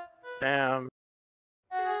 Damn.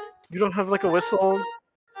 You don't have like a whistle?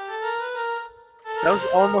 That was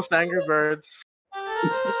almost Angry Birds.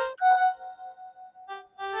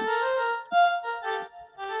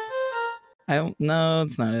 I don't. No,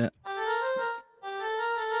 it's not it.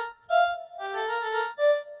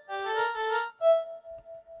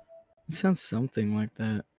 It sounds something like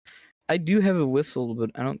that. I do have a whistle,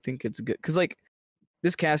 but I don't think it's good. Cause like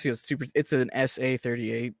this Casio is super. It's an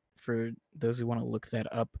SA38 for those who want to look that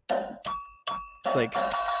up. It's like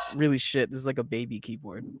really shit. This is like a baby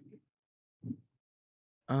keyboard.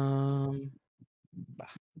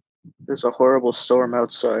 There's a horrible storm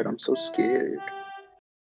outside. I'm so scared.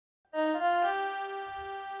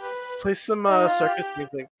 Play some circus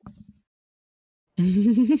music.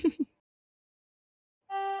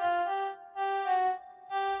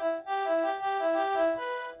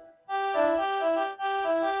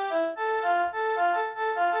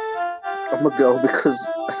 I'm gonna go because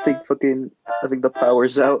I think the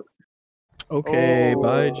power's out. Okay,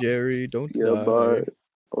 bye, Oh. Jerry. Don't Yeah, die. but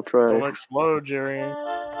I'll try. Don't explode, Jerry.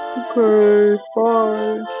 Okay,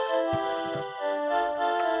 bye.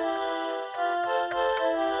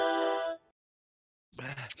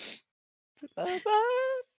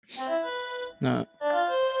 No.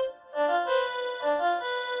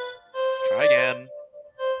 Try again.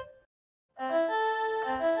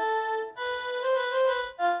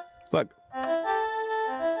 Fuck.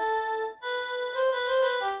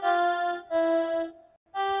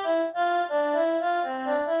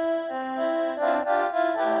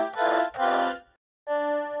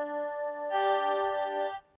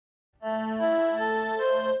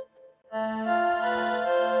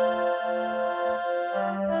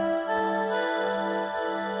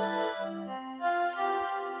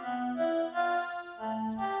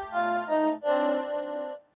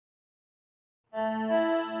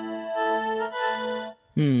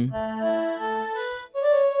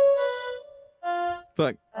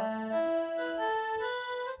 Fuck. How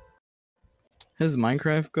does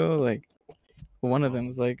Minecraft go? Like, one of them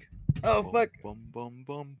is like, oh fuck. Bum, bum,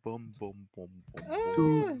 bum, bum, bum, bum, bum,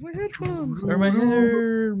 Ah, my headphones or my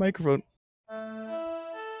hair microphone.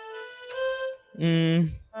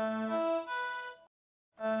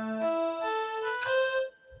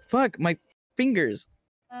 Fuck my fingers.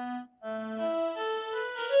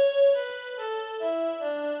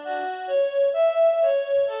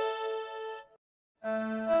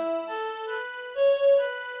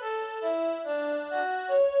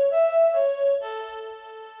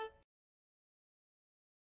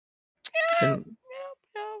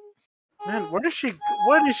 Man, what is she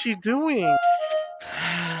doing?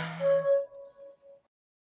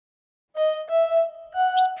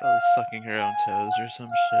 She's probably sucking her own toes or some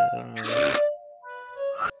shit. I don't know.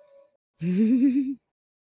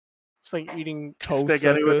 It's like eating Toe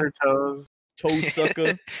spaghetti with sucker. her toes. Toe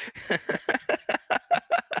sucker.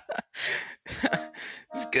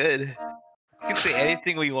 It's good. You can say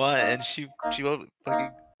anything we want, and she won't she won't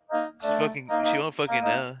fucking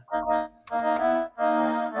know.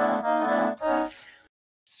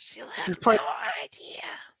 She'll have She's playing- no idea.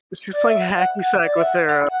 She's playing hacky sack with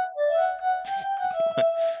her.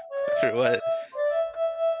 For what?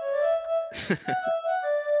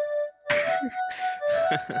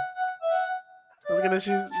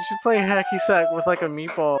 She's playing hacky sack with like a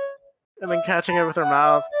meatball, and then catching it with her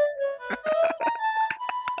mouth.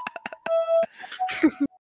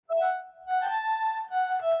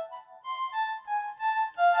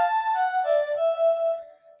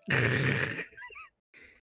 I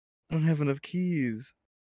don't have enough keys.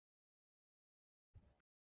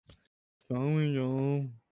 Sorry, y'all.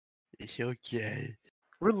 It's okay.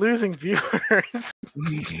 We're losing viewers.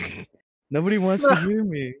 Nobody wants to hear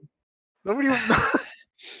me. Nobody.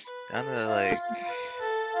 Kinda like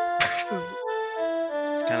This is-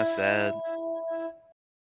 it's kinda sad.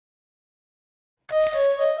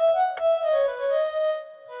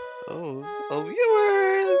 Oh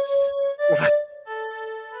viewers!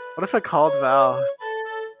 What if I called Val?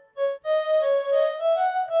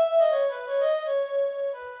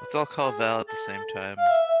 Let's all call Val at the same time.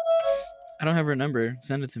 I don't have her number.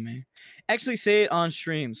 Send it to me. Actually, say it on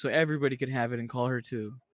stream so everybody could have it and call her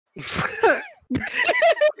too.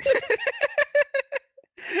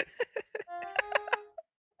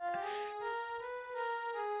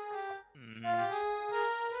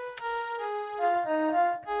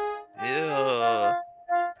 Ew.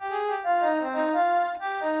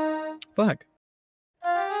 Fuck.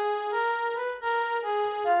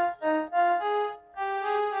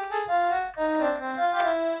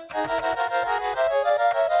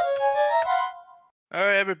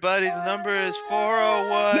 Alright, everybody, the number is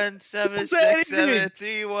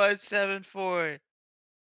 401-767-3174.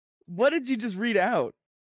 What did you just read out?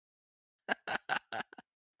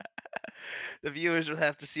 The viewers will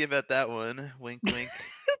have to see about that one. Wink, wink.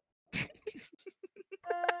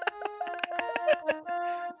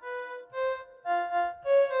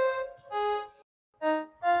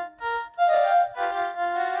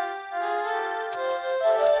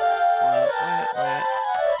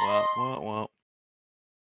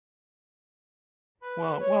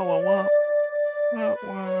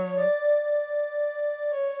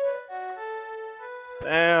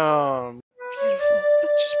 Damn. Beautiful.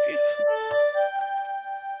 That's just beautiful.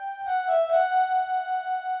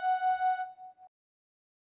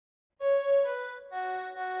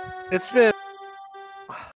 It's been.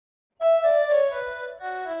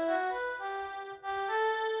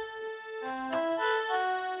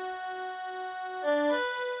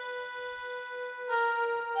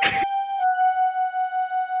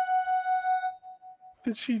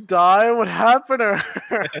 Did she die? What happened to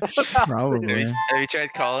her? What happened? Probably. Have you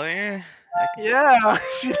tried calling her? Yeah,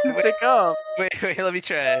 she didn't Wait. pick up. Wait, let me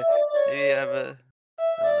try. Maybe I have a.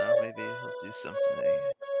 I don't know, maybe he'll do something.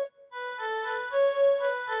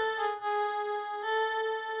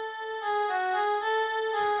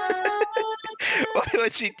 Why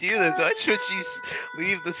would she do this? Why should she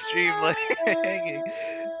leave the stream like hanging?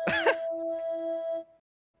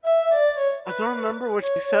 I don't remember what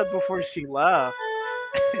she said before she left.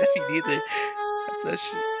 Me neither. I thought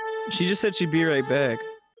She just said she'd be right back.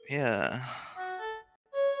 yeah.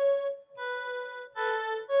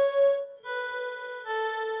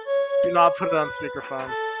 Do not put it on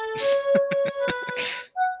speakerphone.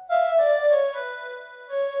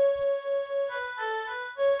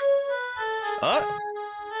 Oh.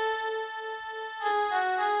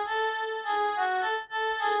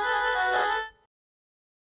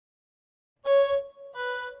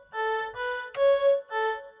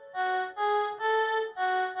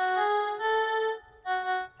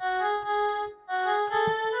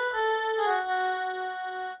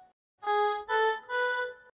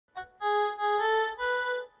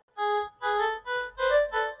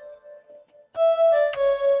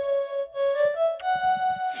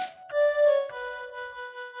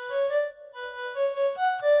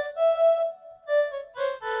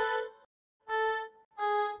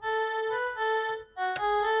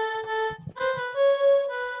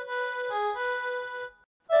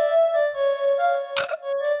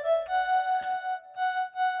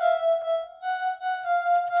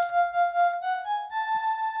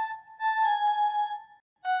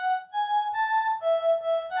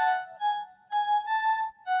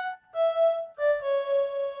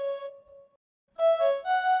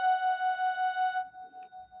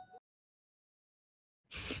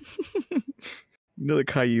 You know the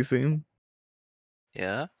Caillou theme?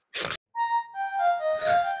 Yeah.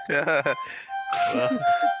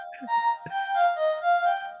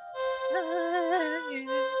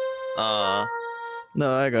 Well.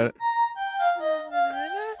 No, I got it.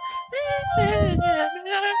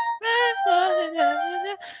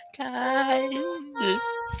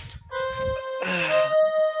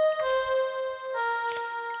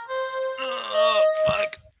 Oh,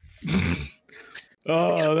 fuck.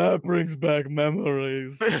 Oh, that brings back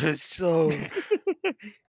memories. So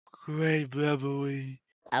great memory.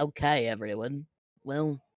 Okay, everyone.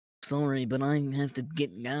 Well, sorry, but I have to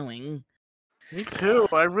get going. Me too.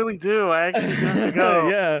 I really do. I actually have to go.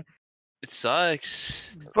 Yeah. It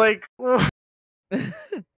sucks. Like, why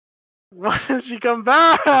did she come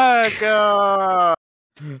back?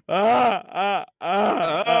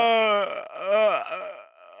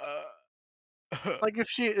 Like if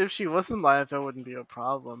she wasn't live, that wouldn't be a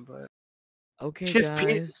problem. But Okay, just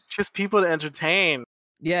guys. just people to entertain.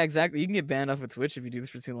 Yeah, exactly. You can get banned off of Twitch if you do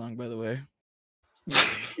this for too long, by the way.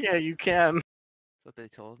 Yeah, you can. That's what they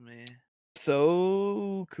told me.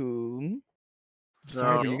 So cool.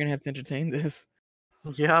 Sorry, but So, you're gonna have to entertain this.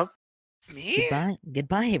 yep. Me?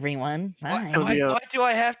 Goodbye, everyone. Bye. Why do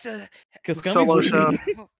I have to? Cause Solo Scummy's show.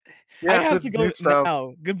 leaving. You I have to do go stuff.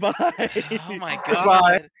 now. Goodbye. Oh my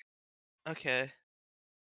Goodbye. god. Okay.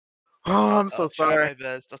 Oh, I'm so I'll try sorry. my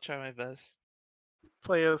best. I'll try my best.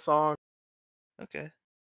 Play a song. Okay.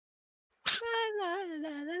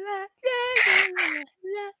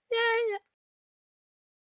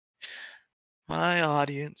 My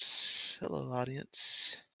audience. Hello,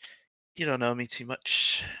 audience. You don't know me too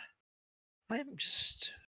much. I'm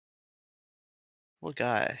just a little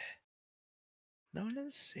guy. Known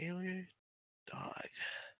as Sailor Dog.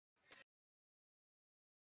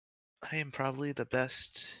 I am probably the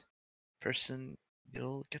best person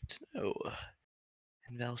you'll get to know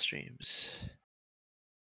in Val streams.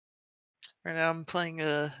 Right now I'm playing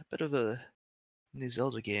a bit of a new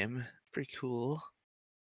Zelda game. Pretty cool.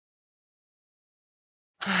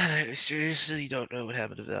 I seriously don't know what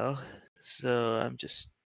happened to Val, so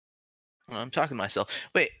I'm talking to myself.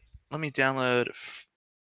 Wait, let me download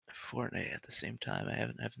Fortnite at the same time. I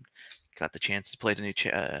haven't got the chance to play the new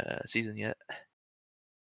season yet.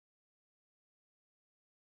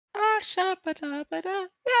 I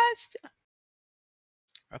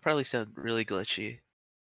probably sound really glitchy,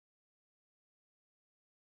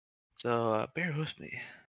 so bear with me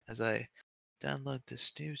as I download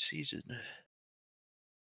this new season.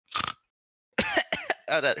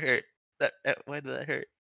 Oh, that hurt. Why did that hurt?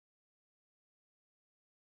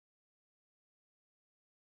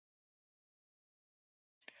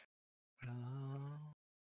 Oh.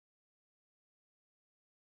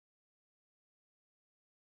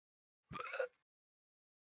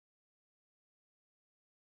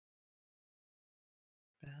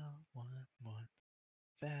 Val 1-1.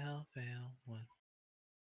 Val 1.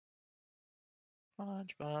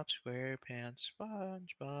 SpongeBob SquarePants.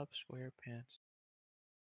 SpongeBob SquarePants.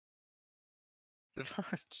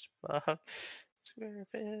 SpongeBob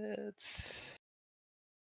SquarePants.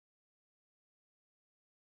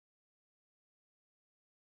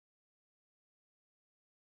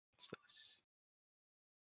 What's this?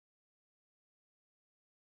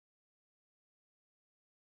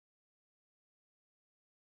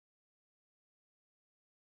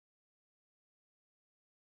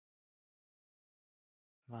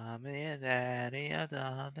 Mommy and Daddy are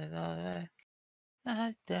done and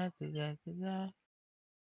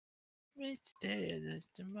Which day is this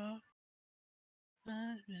tomorrow?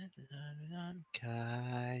 I'm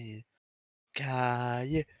Kai.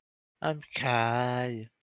 Kai. I'm Kai.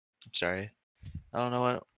 I'm sorry. I don't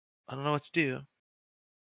know what to do.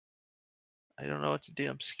 I don't know what to do.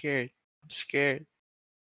 I'm scared. I'm scared.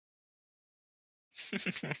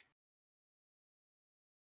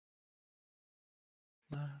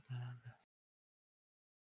 Well.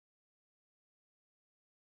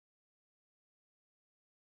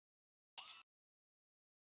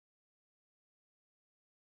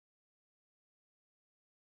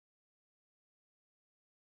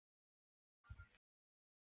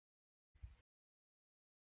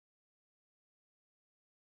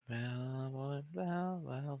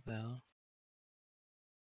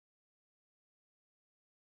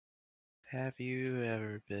 Have you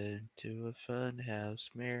ever been to a funhouse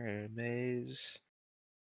mirror maze?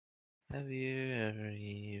 Have you ever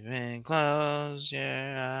even closed your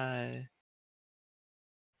eye?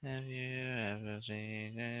 Have you ever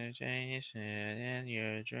seen a Jason in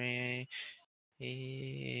your dreams?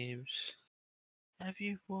 Have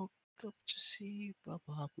you woke up to see blah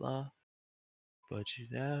blah blah, but you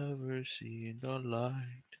never seen the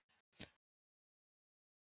light?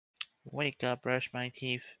 Wake up, brush my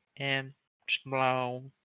teeth, and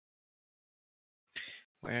blow.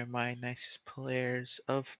 Where are my nicest players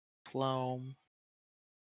of Plum?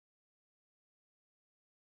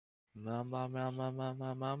 Mo mo mo mo mo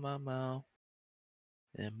mo mo mo mo.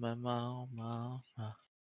 And mo mo mo mo.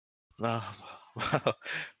 Mo mo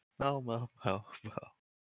mo mo mo mo.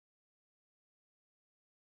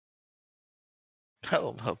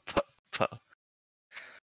 Mo mo mo mo.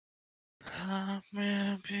 I'm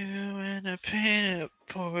gonna be in a painted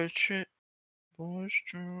portrait.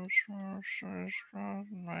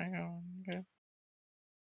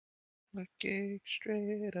 Looking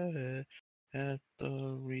straight ahead at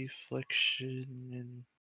the reflection in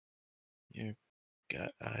your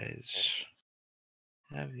eyes.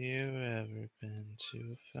 Have you ever been to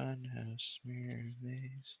a funhouse mirror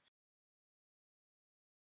maze?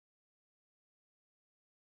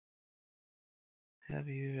 Have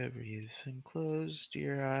you ever even closed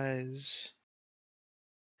your eyes?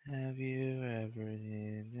 Have you ever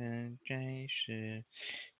in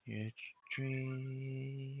your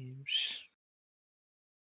dreams?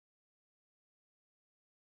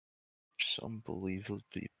 Just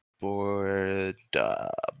unbelievably bored.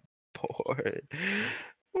 Bored.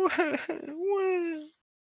 What?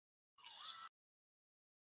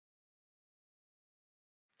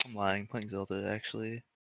 I'm lying, playing Zelda actually.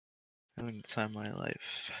 Having the time of my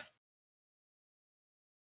life.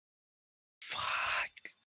 Fuck.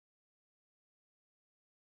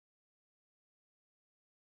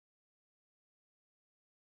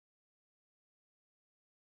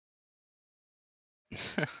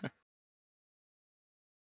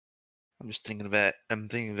 I'm thinking back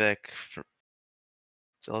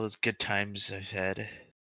It's all those good times I've had.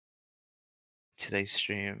 Today's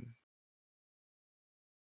stream.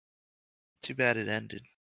 Too bad it ended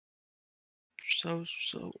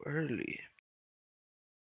so early.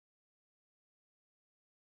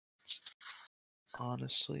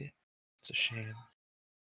 Honestly, it's a shame.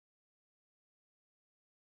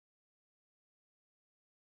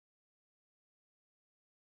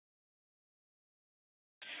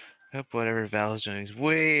 I hope whatever Val's doing is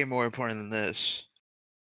way more important than this.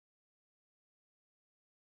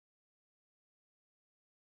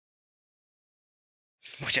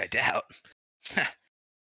 Which I doubt.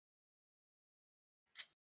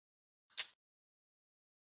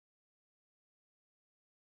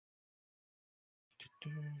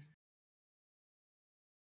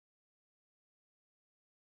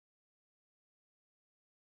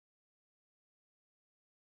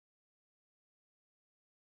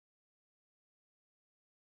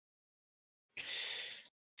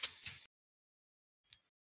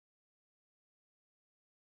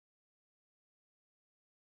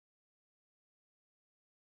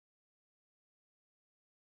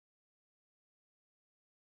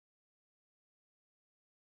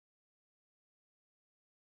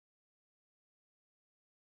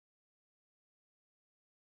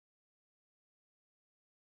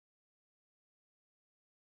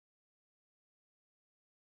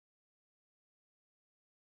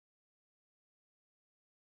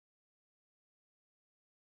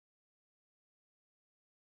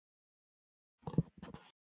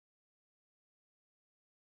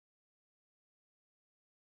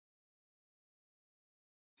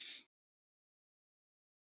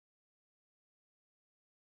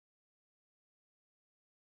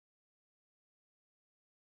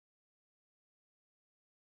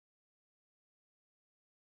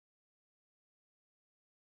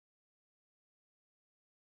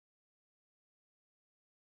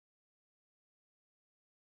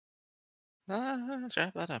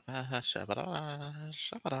 Shabada, shabada,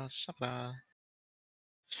 shabada, shabada.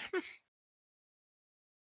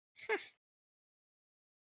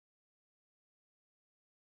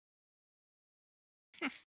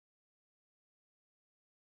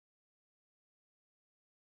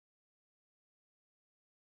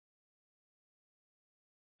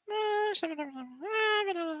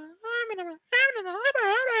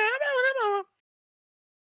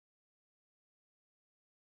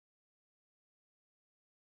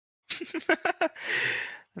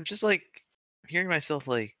 I'm just like hearing myself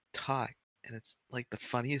like talk, and it's like the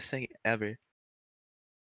funniest thing ever.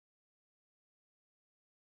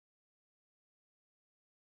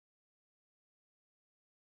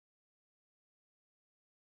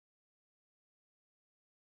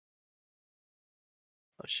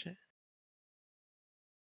 Oh shit.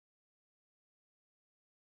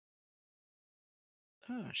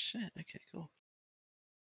 Oh shit. Okay, cool.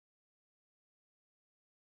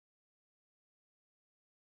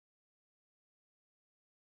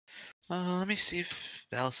 Let me see if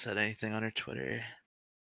Val said anything on her Twitter.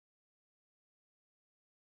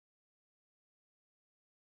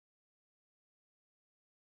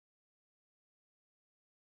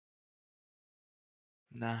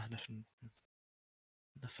 Nah, nothing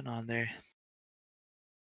on there.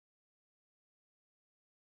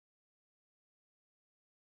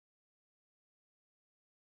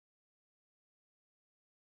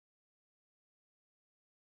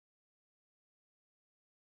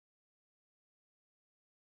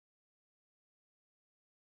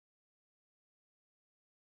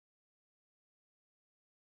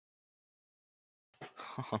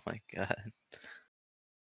 Oh my god.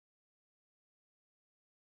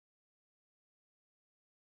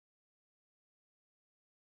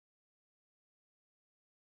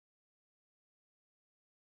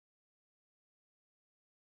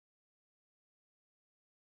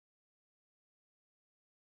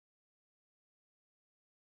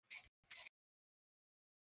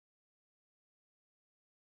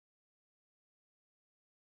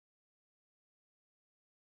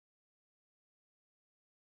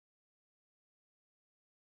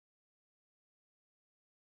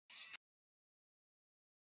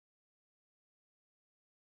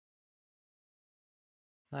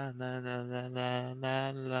 La la la la la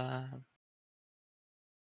la la.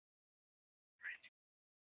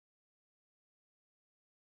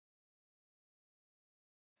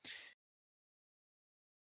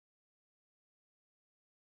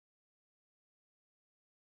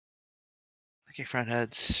 Okay, front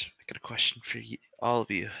heads, I got a question for all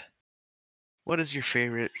of you. What is your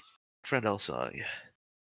favorite Friendel song?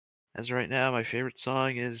 As of right now, my favorite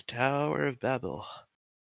song is Tower of Babel.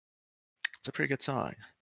 It's a pretty good song.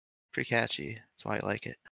 Pretty catchy. That's why I like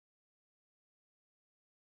it.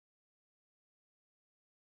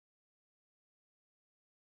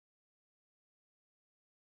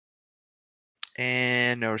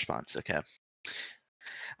 And no response. Okay.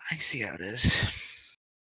 I see how it is.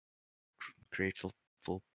 Grateful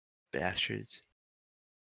full bastards.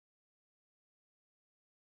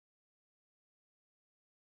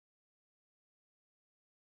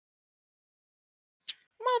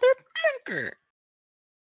 Motherfucker.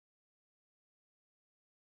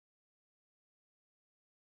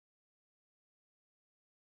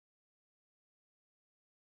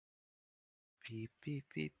 Beep, beep,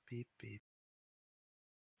 beep, beep, beep.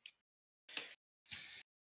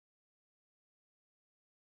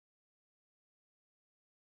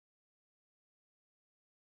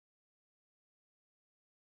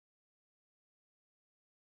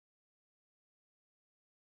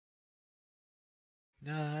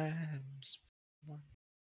 Times one.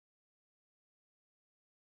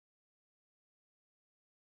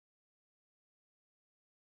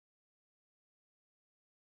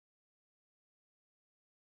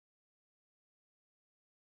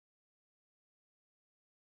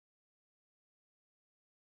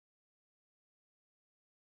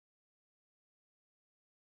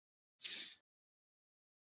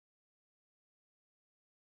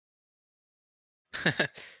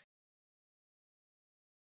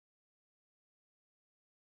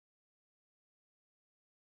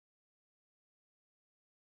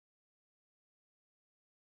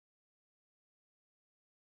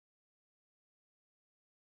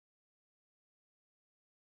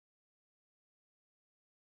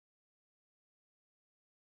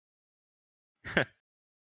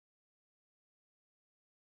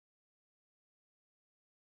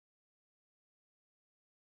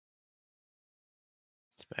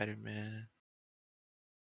 Spider-Man.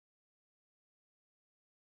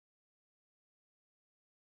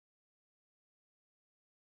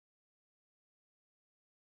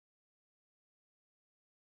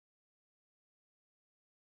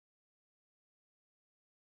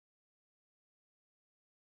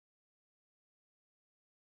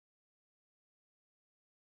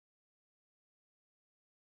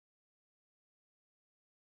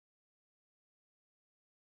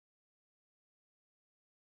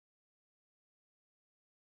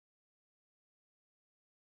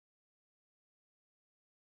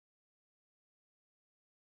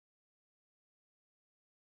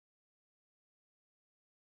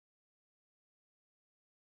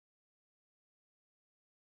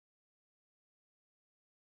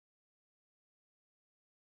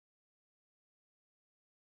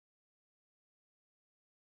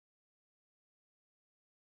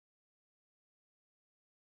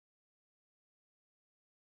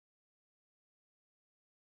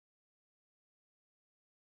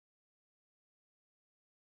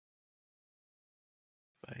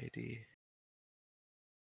 Spidey.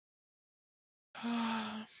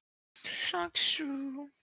 Shakshu.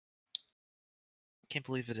 Can't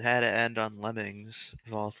believe it had to end on Lemmings,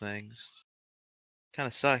 of all things. Kind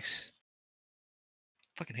of sucks.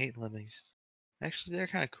 Fucking hate Lemmings. Actually, they're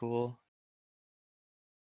kind of cool.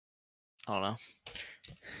 I don't know.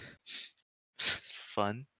 It's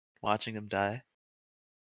fun watching them die.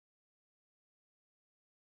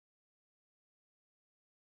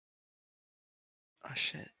 Oh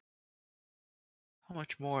shit. How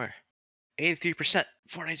much more? 83%.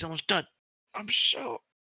 Fortnite's almost done. I'm so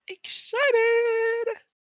excited.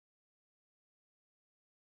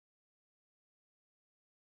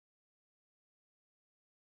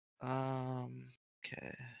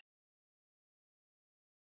 Okay.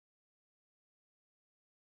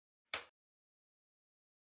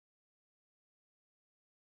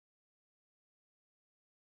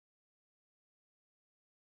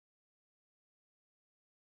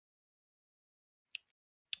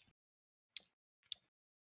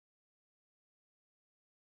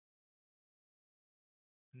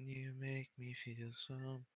 You make me feel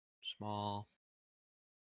so small.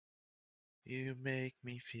 You make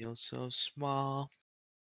me feel so small.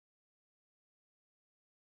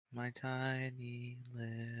 My tiny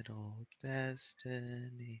little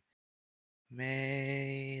destiny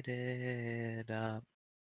made it up.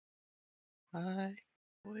 I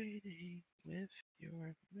waiting with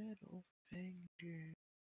your middle finger.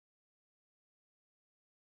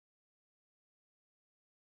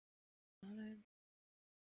 I'm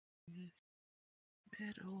with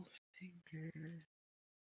middle finger.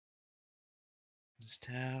 This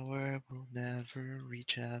tower will never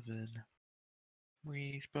reach heaven.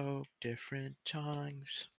 We spoke different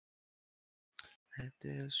tongues. At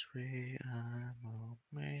this rate, I'm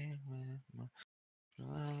away with my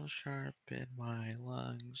sharp in my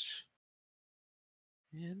lungs.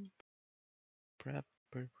 In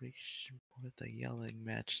preparation for the yelling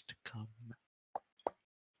match to come.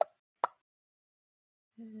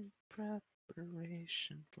 In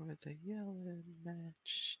preparation for the yelling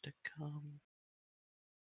match to come.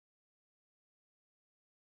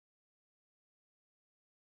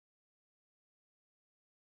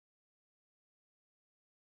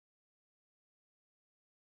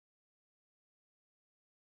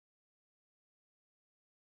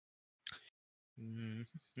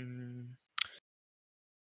 Mm-hmm.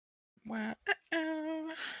 Well,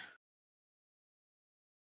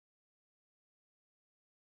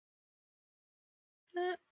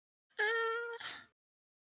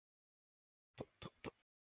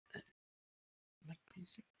 my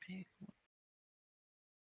crazy pig.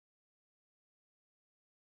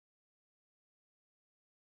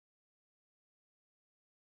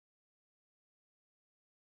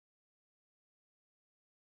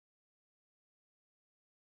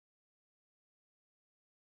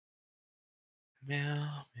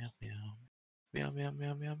 Meow, meow, meow. Meow, meow,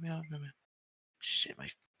 meow, meow, meow, meow, meow. Shit, my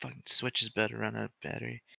fucking Switch is about to run out of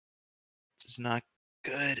battery. This is not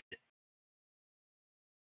good.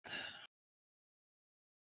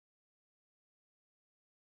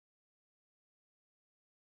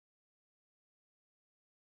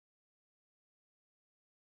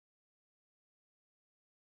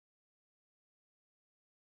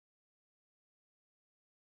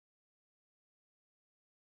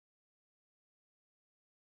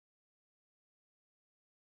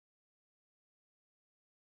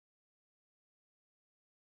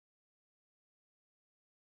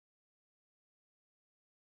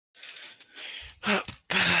 I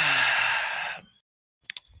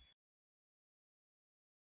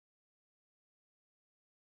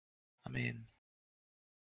mean,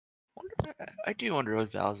 I do wonder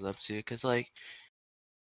what Val's up to, because, like,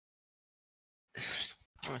 there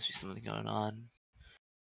must be something going on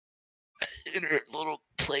in her little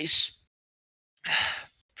place.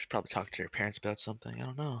 She's probably talking to her parents about something. I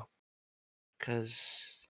don't know.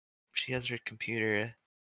 Because she has her computer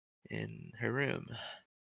in her room.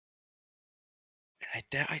 And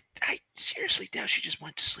I seriously doubt she just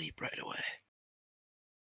went to sleep right away.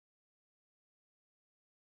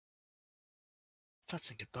 Thought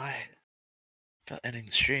saying goodbye. About ending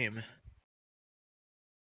the stream.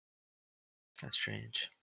 That's strange.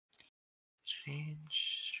 Strange,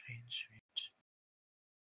 strange, strange.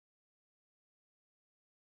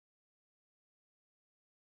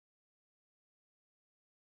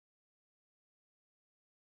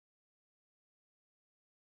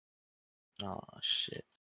 Oh shit.